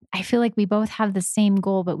 I feel like we both have the same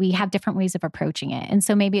goal, but we have different ways of approaching it. And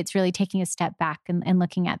so maybe it's really taking a step back and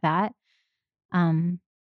looking at that.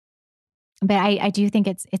 But I do think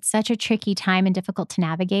it's such a tricky time and difficult to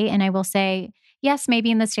navigate. And I will say, yes,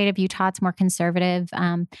 maybe in the state of Utah, it's more conservative.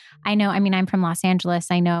 I know, I'm from Los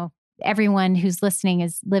Angeles. I know everyone who's listening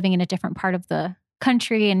is living in a different part of the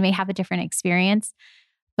country and may have a different experience.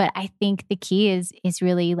 But I think the key is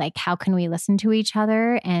really like, how can we listen to each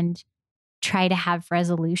other and try to have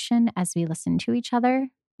resolution as we listen to each other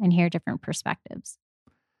and hear different perspectives.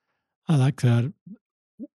 I like that.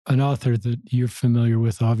 An author that you're familiar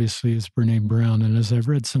with, obviously, is Brené Brown. And as I've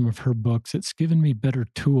read some of her books, it's given me better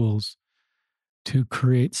tools to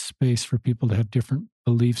create space for people to have different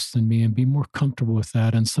beliefs than me and be more comfortable with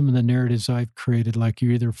that. And some of the narratives I've created, like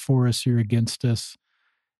you're either for us, you're against us,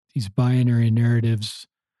 these binary narratives,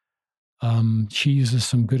 she uses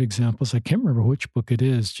some good examples. I can't remember which book it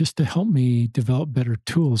is, just to help me develop better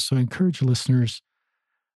tools. So I encourage listeners.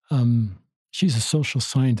 She's a social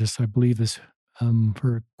scientist, I believe, is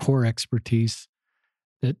her core expertise,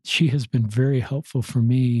 that she has been very helpful for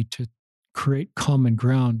me to create common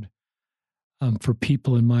ground for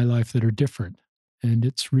people in my life that are different. And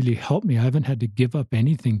it's really helped me. I haven't had to give up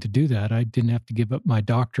anything to do that. I didn't have to give up my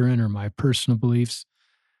doctrine or my personal beliefs.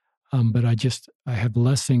 But I have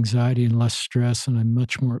less anxiety and less stress, and I'm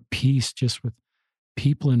much more at peace just with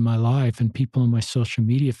people in my life and people in my social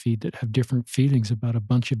media feed that have different feelings about a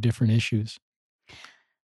bunch of different issues.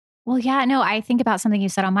 Well, yeah, no, I think about something you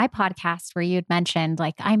said on my podcast where you had mentioned,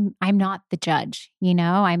 like, I'm not the judge,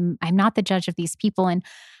 I'm not the judge of these people. And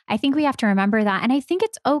I think we have to remember that. And I think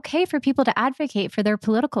it's okay for people to advocate for their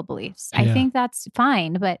political beliefs. Yeah. I think that's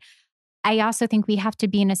fine. But I also think we have to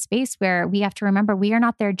be in a space where we have to remember we are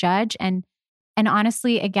not their judge. And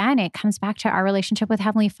honestly, again, it comes back to our relationship with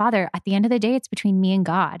Heavenly Father. At the end of the day, it's between me and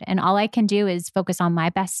God. And all I can do is focus on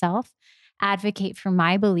my best self, advocate for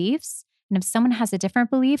my beliefs. And if someone has a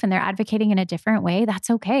different belief and they're advocating in a different way, that's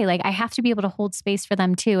okay. Like, I have to be able to hold space for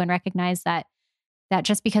them too, and recognize that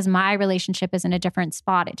just because my relationship is in a different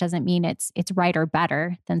spot, it doesn't mean it's right or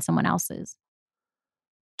better than someone else's.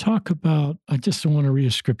 Talk about, I just want to read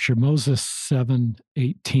a scripture, Moses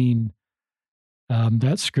 7:18.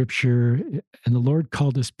 That scripture, and the Lord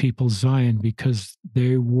called his people Zion because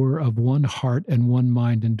they were of one heart and one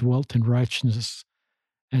mind and dwelt in righteousness,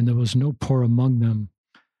 and there was no poor among them.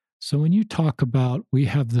 So when you talk about we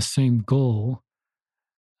have the same goal,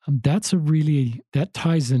 that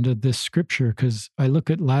ties into this scripture, because I look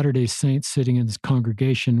at Latter-day Saints sitting in this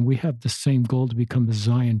congregation. We have the same goal to become the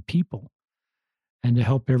Zion people and to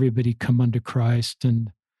help everybody come unto Christ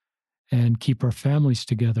and keep our families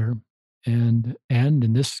together. And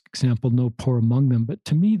in this example, no poor among them. But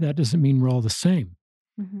to me, that doesn't mean we're all the same.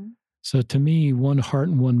 Mm-hmm. So to me, one heart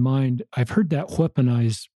and one mind, I've heard that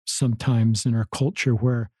weaponized sometimes in our culture,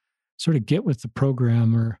 where sort of get with the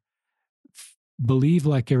program or believe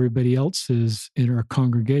like everybody else is in our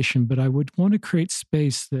congregation. But I would want to create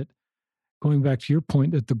space that, going back to your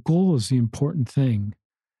point, that the goal is the important thing.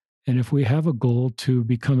 And if we have a goal to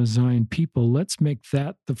become a Zion people, let's make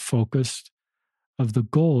that the focus of the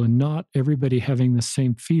goal, and not everybody having the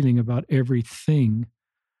same feeling about everything.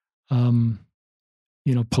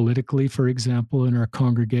 Politically, for example, in our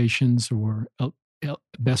congregations, or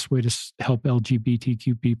best way to help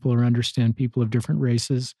LGBTQ people or understand people of different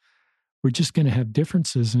races. We're just going to have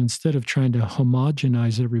differences. And instead of trying to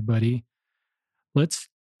homogenize everybody, let's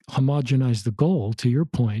homogenize the goal, to your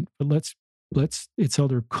point. But let's it's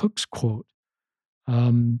Elder Cook's quote,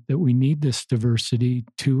 that we need this diversity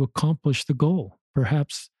to accomplish the goal.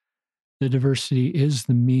 Perhaps the diversity is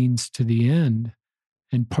the means to the end,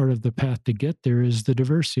 and part of the path to get there is the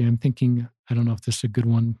diversity. I'm thinking, I don't know if this is a good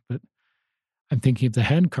one, but I'm thinking of the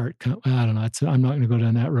handcart. I don't know. I'm not going to go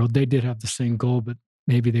down that road. They did have the same goal, but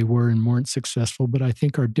maybe they were and weren't successful. But I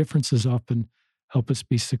think our differences often help us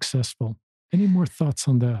be successful. Any more thoughts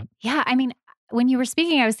on that? Yeah. When you were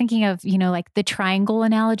speaking, I was thinking of, like the triangle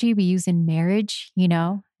analogy we use in marriage,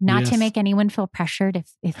 not to make anyone feel pressured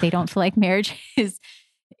if they don't feel like marriage is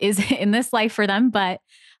in this life for them. But,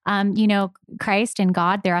 Christ and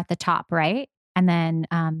God, they're at the top, right? And then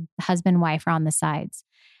husband and wife are on the sides.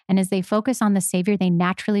 And as they focus on the Savior, they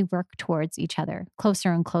naturally work towards each other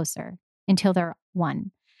closer and closer until they're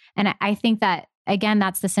one. And I think that, again,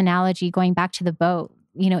 that's this analogy going back to the boat.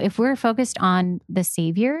 If we're focused on the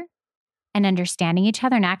Savior and understanding each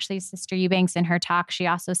other, and actually Sister Eubanks in her talk, she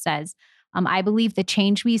also says, I believe the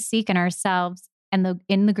change we seek in ourselves and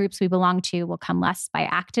in the groups we belong to will come less by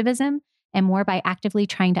activism and more by actively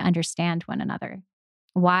trying to understand one another.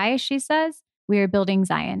 Why, she says, we are building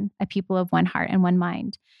Zion, a people of one heart and one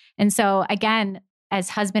mind. And so again,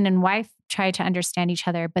 as husband and wife try to understand each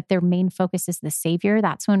other, but their main focus is the Savior,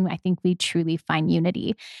 that's when I think we truly find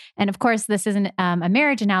unity. And of course, this isn't a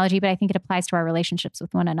marriage analogy, but I think it applies to our relationships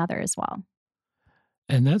with one another as well.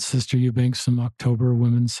 And that's Sister Eubanks' some October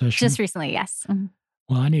women's session. Just recently, yes. Mm-hmm.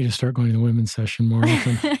 Well, I need to start going to the women's session more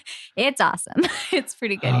often. It's awesome. It's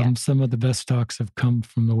pretty good. Yeah. Some of the best talks have come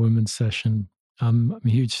from the women's session. I'm a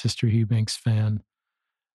huge Sister Eubanks fan.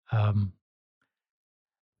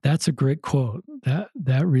 That's a great quote.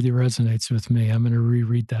 That really resonates with me. I'm going to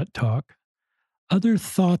reread that talk. Other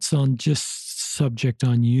thoughts on just subject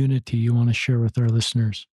on unity you want to share with our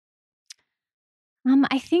listeners?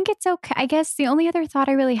 I think it's okay. I guess the only other thought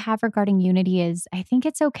I really have regarding unity is I think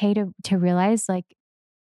it's okay to realize, like,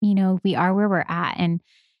 we are where we're at and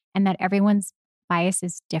that everyone's bias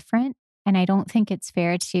is different. And I don't think it's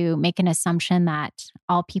fair to make an assumption that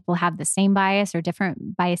all people have the same bias or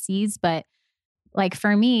different biases. But like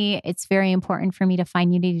for me, it's very important for me to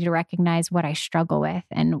find unity, to recognize what I struggle with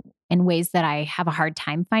and in ways that I have a hard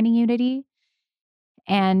time finding unity,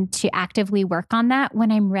 and to actively work on that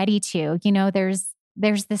when I'm ready to.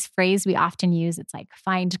 There's this phrase we often use. It's like,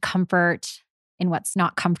 find comfort in what's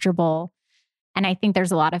not comfortable. And I think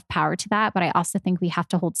there's a lot of power to that. But I also think we have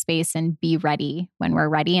to hold space and be ready when we're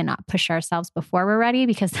ready and not push ourselves before we're ready,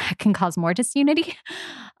 because that can cause more disunity.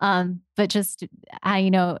 But just,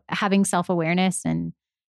 having self-awareness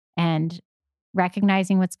and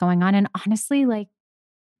recognizing what's going on. And honestly,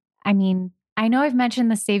 I know I've mentioned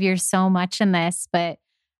the Savior so much in this, but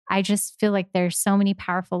I just feel like there's so many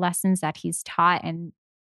powerful lessons that he's taught. And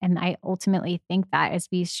I ultimately think that as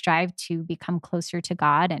we strive to become closer to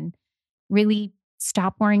God and really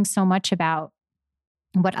stop worrying so much about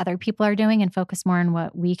what other people are doing and focus more on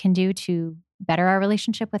what we can do to better our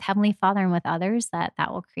relationship with Heavenly Father and with others, that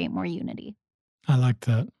will create more unity. I like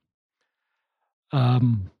that.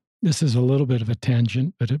 This is a little bit of a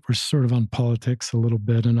tangent, but we're sort of on politics a little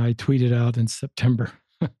bit. And I tweeted out in September,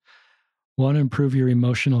 want to improve your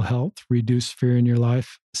emotional health, reduce fear in your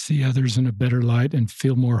life, see others in a better light, and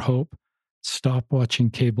feel more hope? Stop watching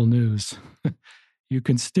cable news. You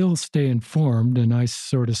can still stay informed, and I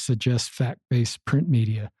sort of suggest fact-based print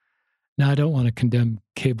media. Now, I don't want to condemn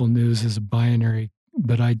cable news as a binary,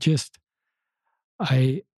 but some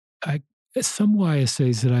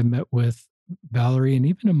YSAs that I met with, Valerie, and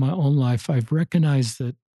even in my own life, I've recognized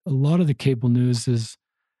that a lot of the cable news is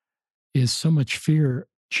so much fear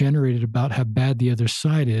generated about how bad the other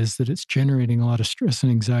side is that it's generating a lot of stress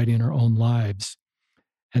and anxiety in our own lives.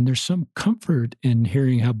 And there's some comfort in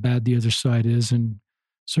hearing how bad the other side is and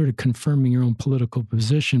sort of confirming your own political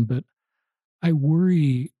position. But I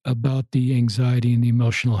worry about the anxiety and the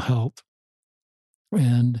emotional health.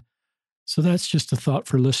 And so that's just a thought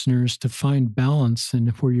for listeners to find balance in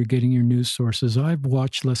where you're getting your news sources. I've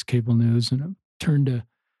watched less cable news and I've turned to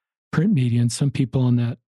print media. And some people on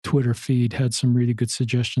that Twitter feed had some really good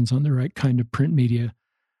suggestions on the right kind of print media.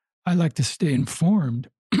 I like to stay informed.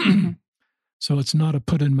 So it's not a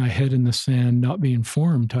put in my head in the sand, not be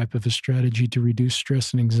informed type of a strategy to reduce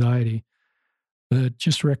stress and anxiety, but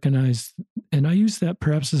just recognize, and I use that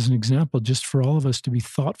perhaps as an example, just for all of us to be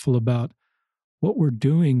thoughtful about what we're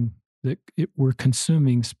doing, that we're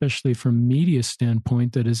consuming, especially from media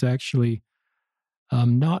standpoint, that is actually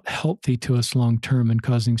not healthy to us long-term and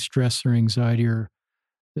causing stress or anxiety or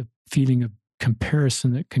the feeling of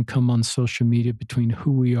comparison that can come on social media between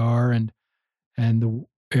who we are and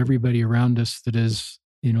everybody around us, that is,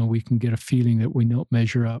 we can get a feeling that we don't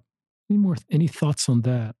measure up. Any thoughts on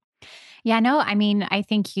that? Yeah, no, I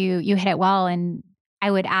think you hit it well. And I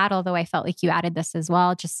would add, although I felt like you added this as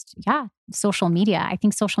well, social media. I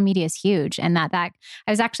think social media is huge. And that I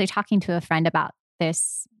was actually talking to a friend about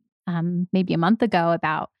this maybe a month ago,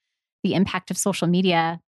 about the impact of social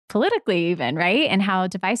media politically even, right? And how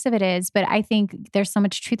divisive it is. But I think there's so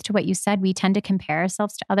much truth to what you said. We tend to compare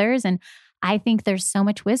ourselves to others. And I think there's so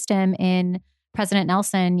much wisdom in President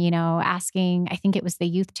Nelson, asking, I think it was the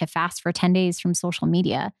youth, to fast for 10 days from social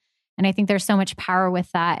media. And I think there's so much power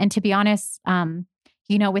with that. And to be honest,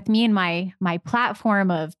 with me and my platform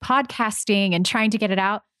of podcasting and trying to get it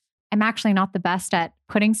out, I'm actually not the best at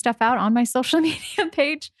putting stuff out on my social media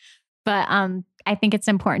page. But I think it's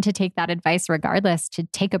important to take that advice regardless, to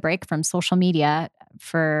take a break from social media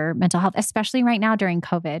for mental health, especially right now during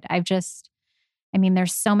COVID.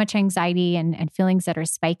 There's so much anxiety and feelings that are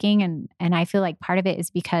spiking. And I feel like part of it is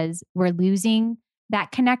because we're losing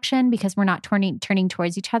that connection because we're not turning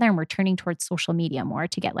towards each other, and we're turning towards social media more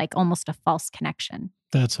to get like almost a false connection.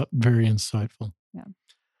 That's very insightful. Yeah.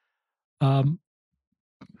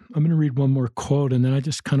 I'm going to read one more quote, and then I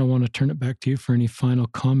just kind of want to turn it back to you for any final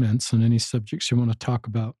comments on any subjects you want to talk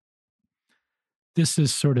about. This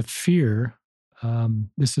is sort of fear.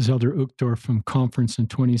 This is Elder Uchtdorf from conference in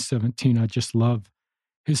 2017. I just love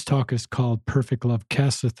his talk is called Perfect Love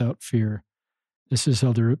Casteth Out Fear. This is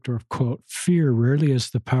Elder Uchtdorf, quote, "Fear rarely has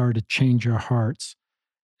the power to change our hearts,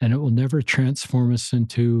 and it will never transform us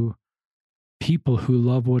into people who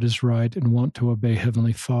love what is right and want to obey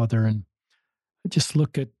Heavenly Father." And I just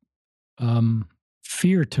look at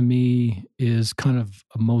fear to me is kind of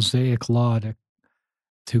a mosaic law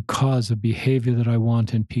to cause a behavior that I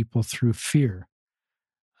want in people through fear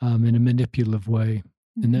in a manipulative way.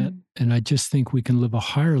 Mm-hmm. And I just think we can live a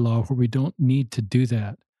higher law where we don't need to do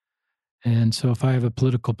that. And so if I have a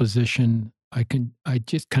political position, I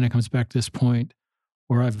just kind of comes back to this point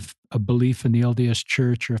where I have a belief in the LDS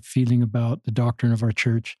Church or a feeling about the doctrine of our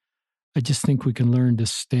church. I just think we can learn to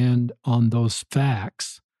stand on those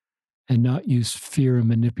facts and not use fear in a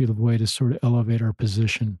manipulative way to sort of elevate our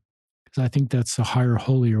position. Because I think that's a higher,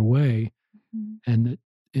 holier way. Mm-hmm.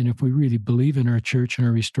 And if we really believe in our church and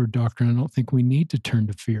our restored doctrine, I don't think we need to turn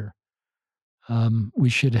to fear. We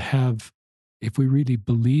should have, if we really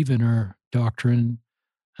believe in our doctrine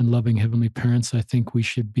and loving heavenly parents, I think we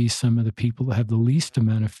should be some of the people that have the least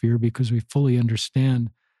amount of fear because we fully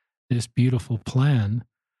understand this beautiful plan.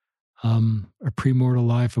 A premortal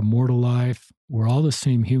life, a mortal life, we're all the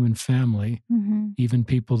same human family. Mm-hmm. Even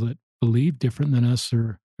people that believe different than us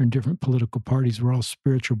or are in different political parties, we're all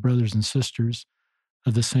spiritual brothers and sisters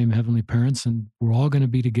of the same heavenly parents, and we're all going to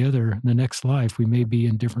be together in the next life. We may be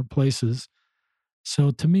in different places. So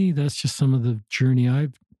to me, that's just some of the journey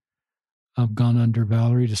I've gone under,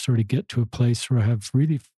 Valerie, to sort of get to a place where I have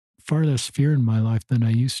really far less fear in my life than I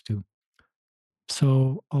used to.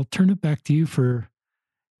 So I'll turn it back to you for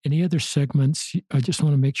any other segments. I just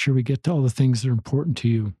want to make sure we get to all the things that are important to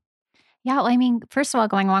you. Yeah. Well, first of all,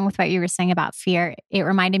 going along with what you were saying about fear, it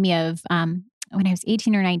reminded me of when I was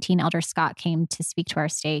 18 or 19, Elder Scott came to speak to our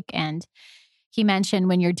stake, and he mentioned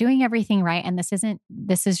when you're doing everything right, and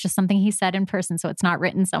this is just something he said in person, so it's not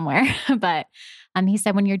written somewhere, but he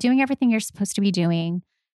said, when you're doing everything you're supposed to be doing,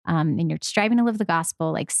 and you're striving to live the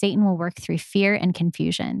gospel, like Satan will work through fear and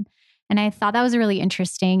confusion. And I thought that was really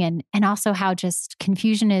interesting. And also how just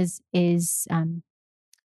confusion is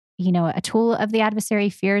a tool of the adversary.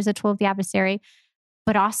 Fear is a tool of the adversary,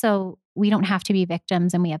 but also we don't have to be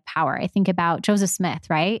victims and we have power. I think about Joseph Smith,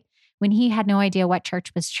 right? When he had no idea what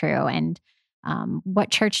church was true and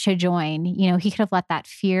what church to join, he could have let that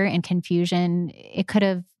fear and confusion, it could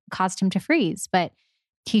have caused him to freeze, but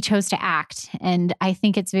he chose to act. And I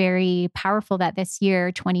think it's very powerful that this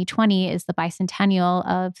year, 2020, is the bicentennial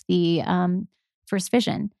of the First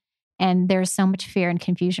Vision. And there's so much fear and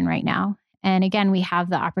confusion right now. And again, we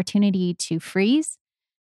have the opportunity to freeze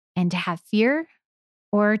and to have fear,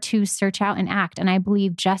 or to search out and act. And I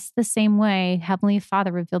believe just the same way Heavenly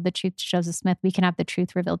Father revealed the truth to Joseph Smith, we can have the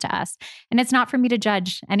truth revealed to us. And it's not for me to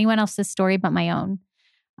judge anyone else's story but my own.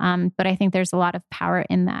 But I think there's a lot of power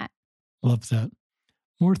in that. Love that.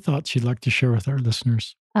 More thoughts you'd like to share with our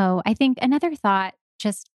listeners? Oh, I think another thought,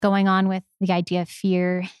 just going on with the idea of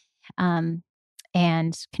fear and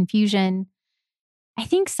confusion. I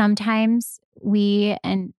think sometimes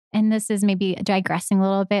and this is maybe digressing a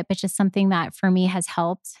little bit, but just something that for me has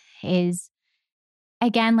helped is,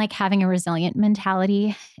 again, like having a resilient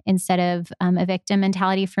mentality instead of a victim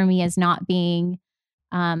mentality for me is not being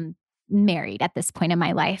married at this point in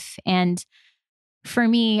my life. And for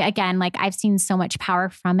me, again, like I've seen so much power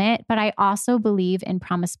from it, but I also believe in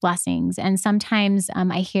promised blessings. And sometimes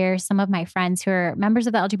I hear some of my friends who are members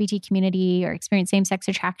of the LGBT community or experience same-sex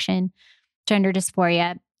attraction, gender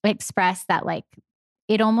dysphoria, express that like,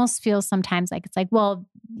 it almost feels sometimes like it's like, well,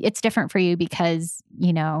 it's different for you because,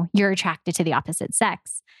 you're attracted to the opposite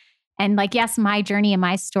sex. And like, yes, my journey and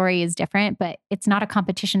my story is different, but it's not a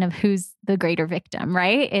competition of who's the greater victim,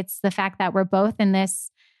 right? It's the fact that we're both in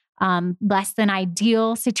this less than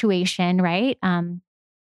ideal situation, right? Erin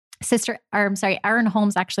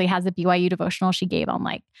Holmes actually has a BYU devotional she gave on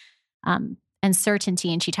like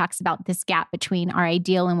uncertainty. And she talks about this gap between our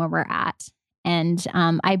ideal and where we're at. And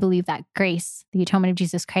I believe that grace, the atonement of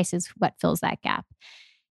Jesus Christ, is what fills that gap.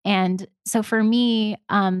 And so for me,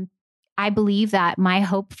 I believe that my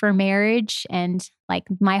hope for marriage and like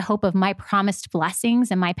my hope of my promised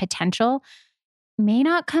blessings and my potential may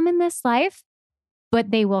not come in this life,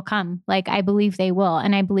 but they will come. Like I believe they will.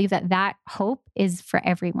 And I believe that that hope is for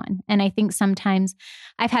everyone. And I think sometimes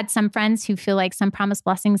I've had some friends who feel like some promised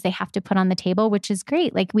blessings they have to put on the table, which is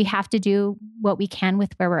great. Like we have to do what we can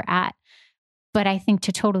with where we're at. But I think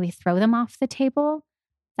to totally throw them off the table,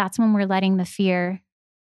 that's when we're letting the fear,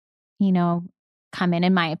 come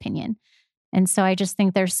in my opinion. And so I just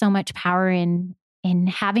think there's so much power in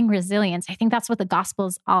having resilience. I think that's what the gospel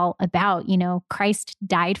is all about. Christ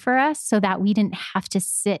died for us so that we didn't have to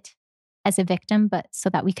sit as a victim, but so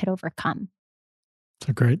that we could overcome. It's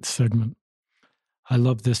a great segment. I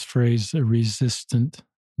love this phrase, a resistant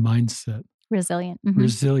mindset. Resilient.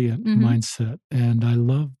 Resilient mindset. And I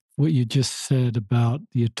love what you just said about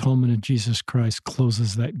the atonement of Jesus Christ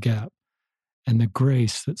closes that gap. And the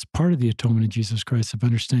grace that's part of the atonement of Jesus Christ, if I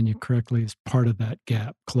understand you correctly, is part of that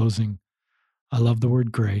gap closing. I love the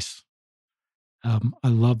word grace. I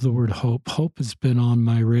love the word hope. Hope has been on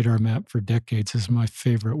my radar map for decades. It's my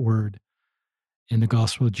favorite word in the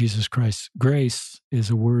gospel of Jesus Christ. Grace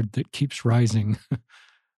is a word that keeps rising.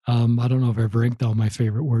 I don't know if I've ranked all my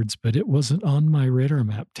favorite words, but it wasn't on my radar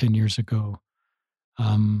map 10 years ago,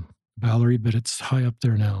 Valerie, but it's high up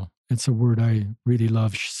there now. It's a word I really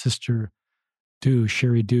love. Sister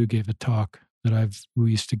Sherry Dew gave a talk that we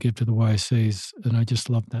used to give to the YSAs, and I just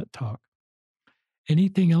love that talk.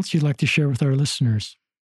 Anything else you'd like to share with our listeners?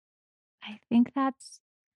 I think that's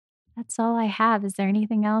all I have. Is there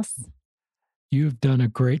anything else? You've done a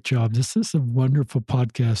great job. This is a wonderful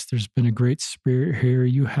podcast. There's been a great spirit here.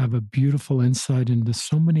 You have a beautiful insight into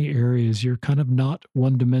so many areas. You're kind of not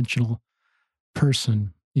one-dimensional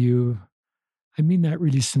person. I mean that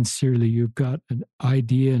really sincerely. You've got an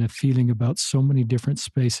idea and a feeling about so many different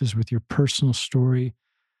spaces with your personal story,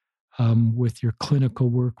 with your clinical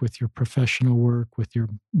work, with your professional work, with your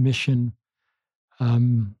mission.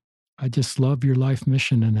 I just love your life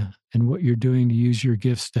mission and what you're doing to use your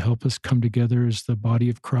gifts to help us come together as the body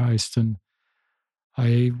of Christ. And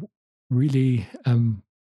I really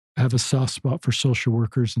have a soft spot for social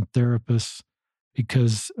workers and therapists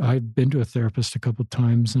because I've been to a therapist a couple of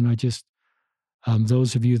times, and I just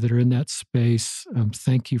those of you that are in that space,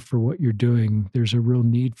 thank you for what you're doing. There's a real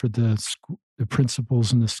need for the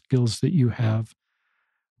principles and the skills that you have.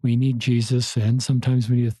 We need Jesus, and sometimes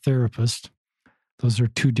we need a therapist. Those are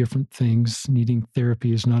two different things. Needing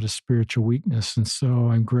therapy is not a spiritual weakness. And so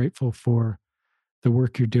I'm grateful for the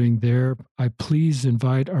work you're doing there. I please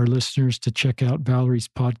invite our listeners to check out Valerie's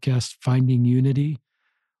podcast, Finding Unity.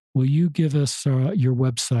 Will you give us your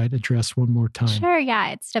website address one more time? Sure,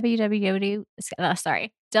 yeah. It's www.valeriepayne,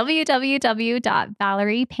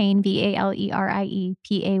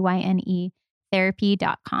 VALERIEPAYNE,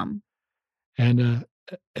 therapy.com. And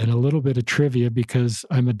a little bit of trivia, because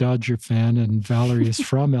I'm a Dodger fan and Valerie is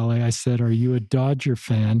from LA. I said, are you a Dodger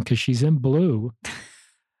fan? Because she's in blue.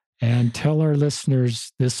 And tell our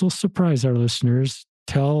listeners, this will surprise our listeners,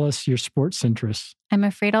 tell us your sports interests. I'm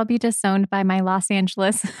afraid I'll be disowned by my Los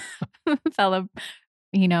Angeles fellow,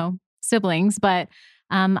 siblings, but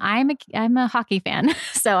I'm a hockey fan.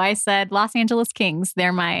 So I said Los Angeles Kings.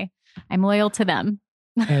 I'm loyal to them.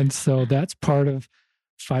 And so that's part of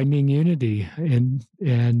finding unity, and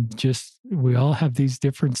just we all have these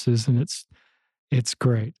differences, and it's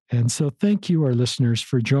great. And so thank you, our listeners,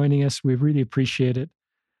 for joining us. We really appreciate it.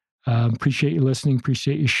 Appreciate you listening.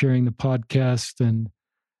 Appreciate you sharing the podcast, and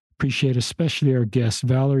appreciate especially our guest,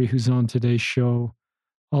 Valerie, who's on today's show.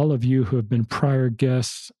 All of you who have been prior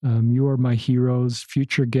guests, you are my heroes,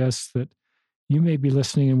 future guests that you may be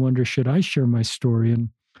listening and wonder, should I share my story? And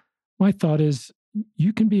my thought is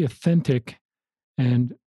you can be authentic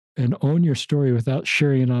and own your story without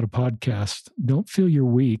sharing it on a podcast. Don't feel you're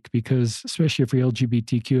weak, because especially if you're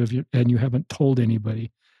LGBTQ and you haven't told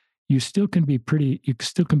anybody, you still can be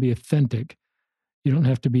authentic. You don't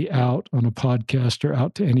have to be out on a podcast or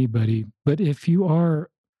out to anybody. But if you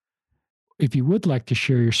would like to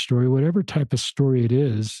share your story, whatever type of story it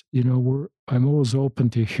is, I'm always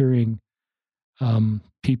open to hearing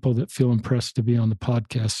people that feel impressed to be on the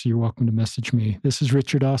podcast. So you're welcome to message me. This is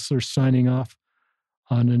Richard Ostler signing off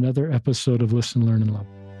on another episode of Listen, Learn, and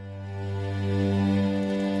Love.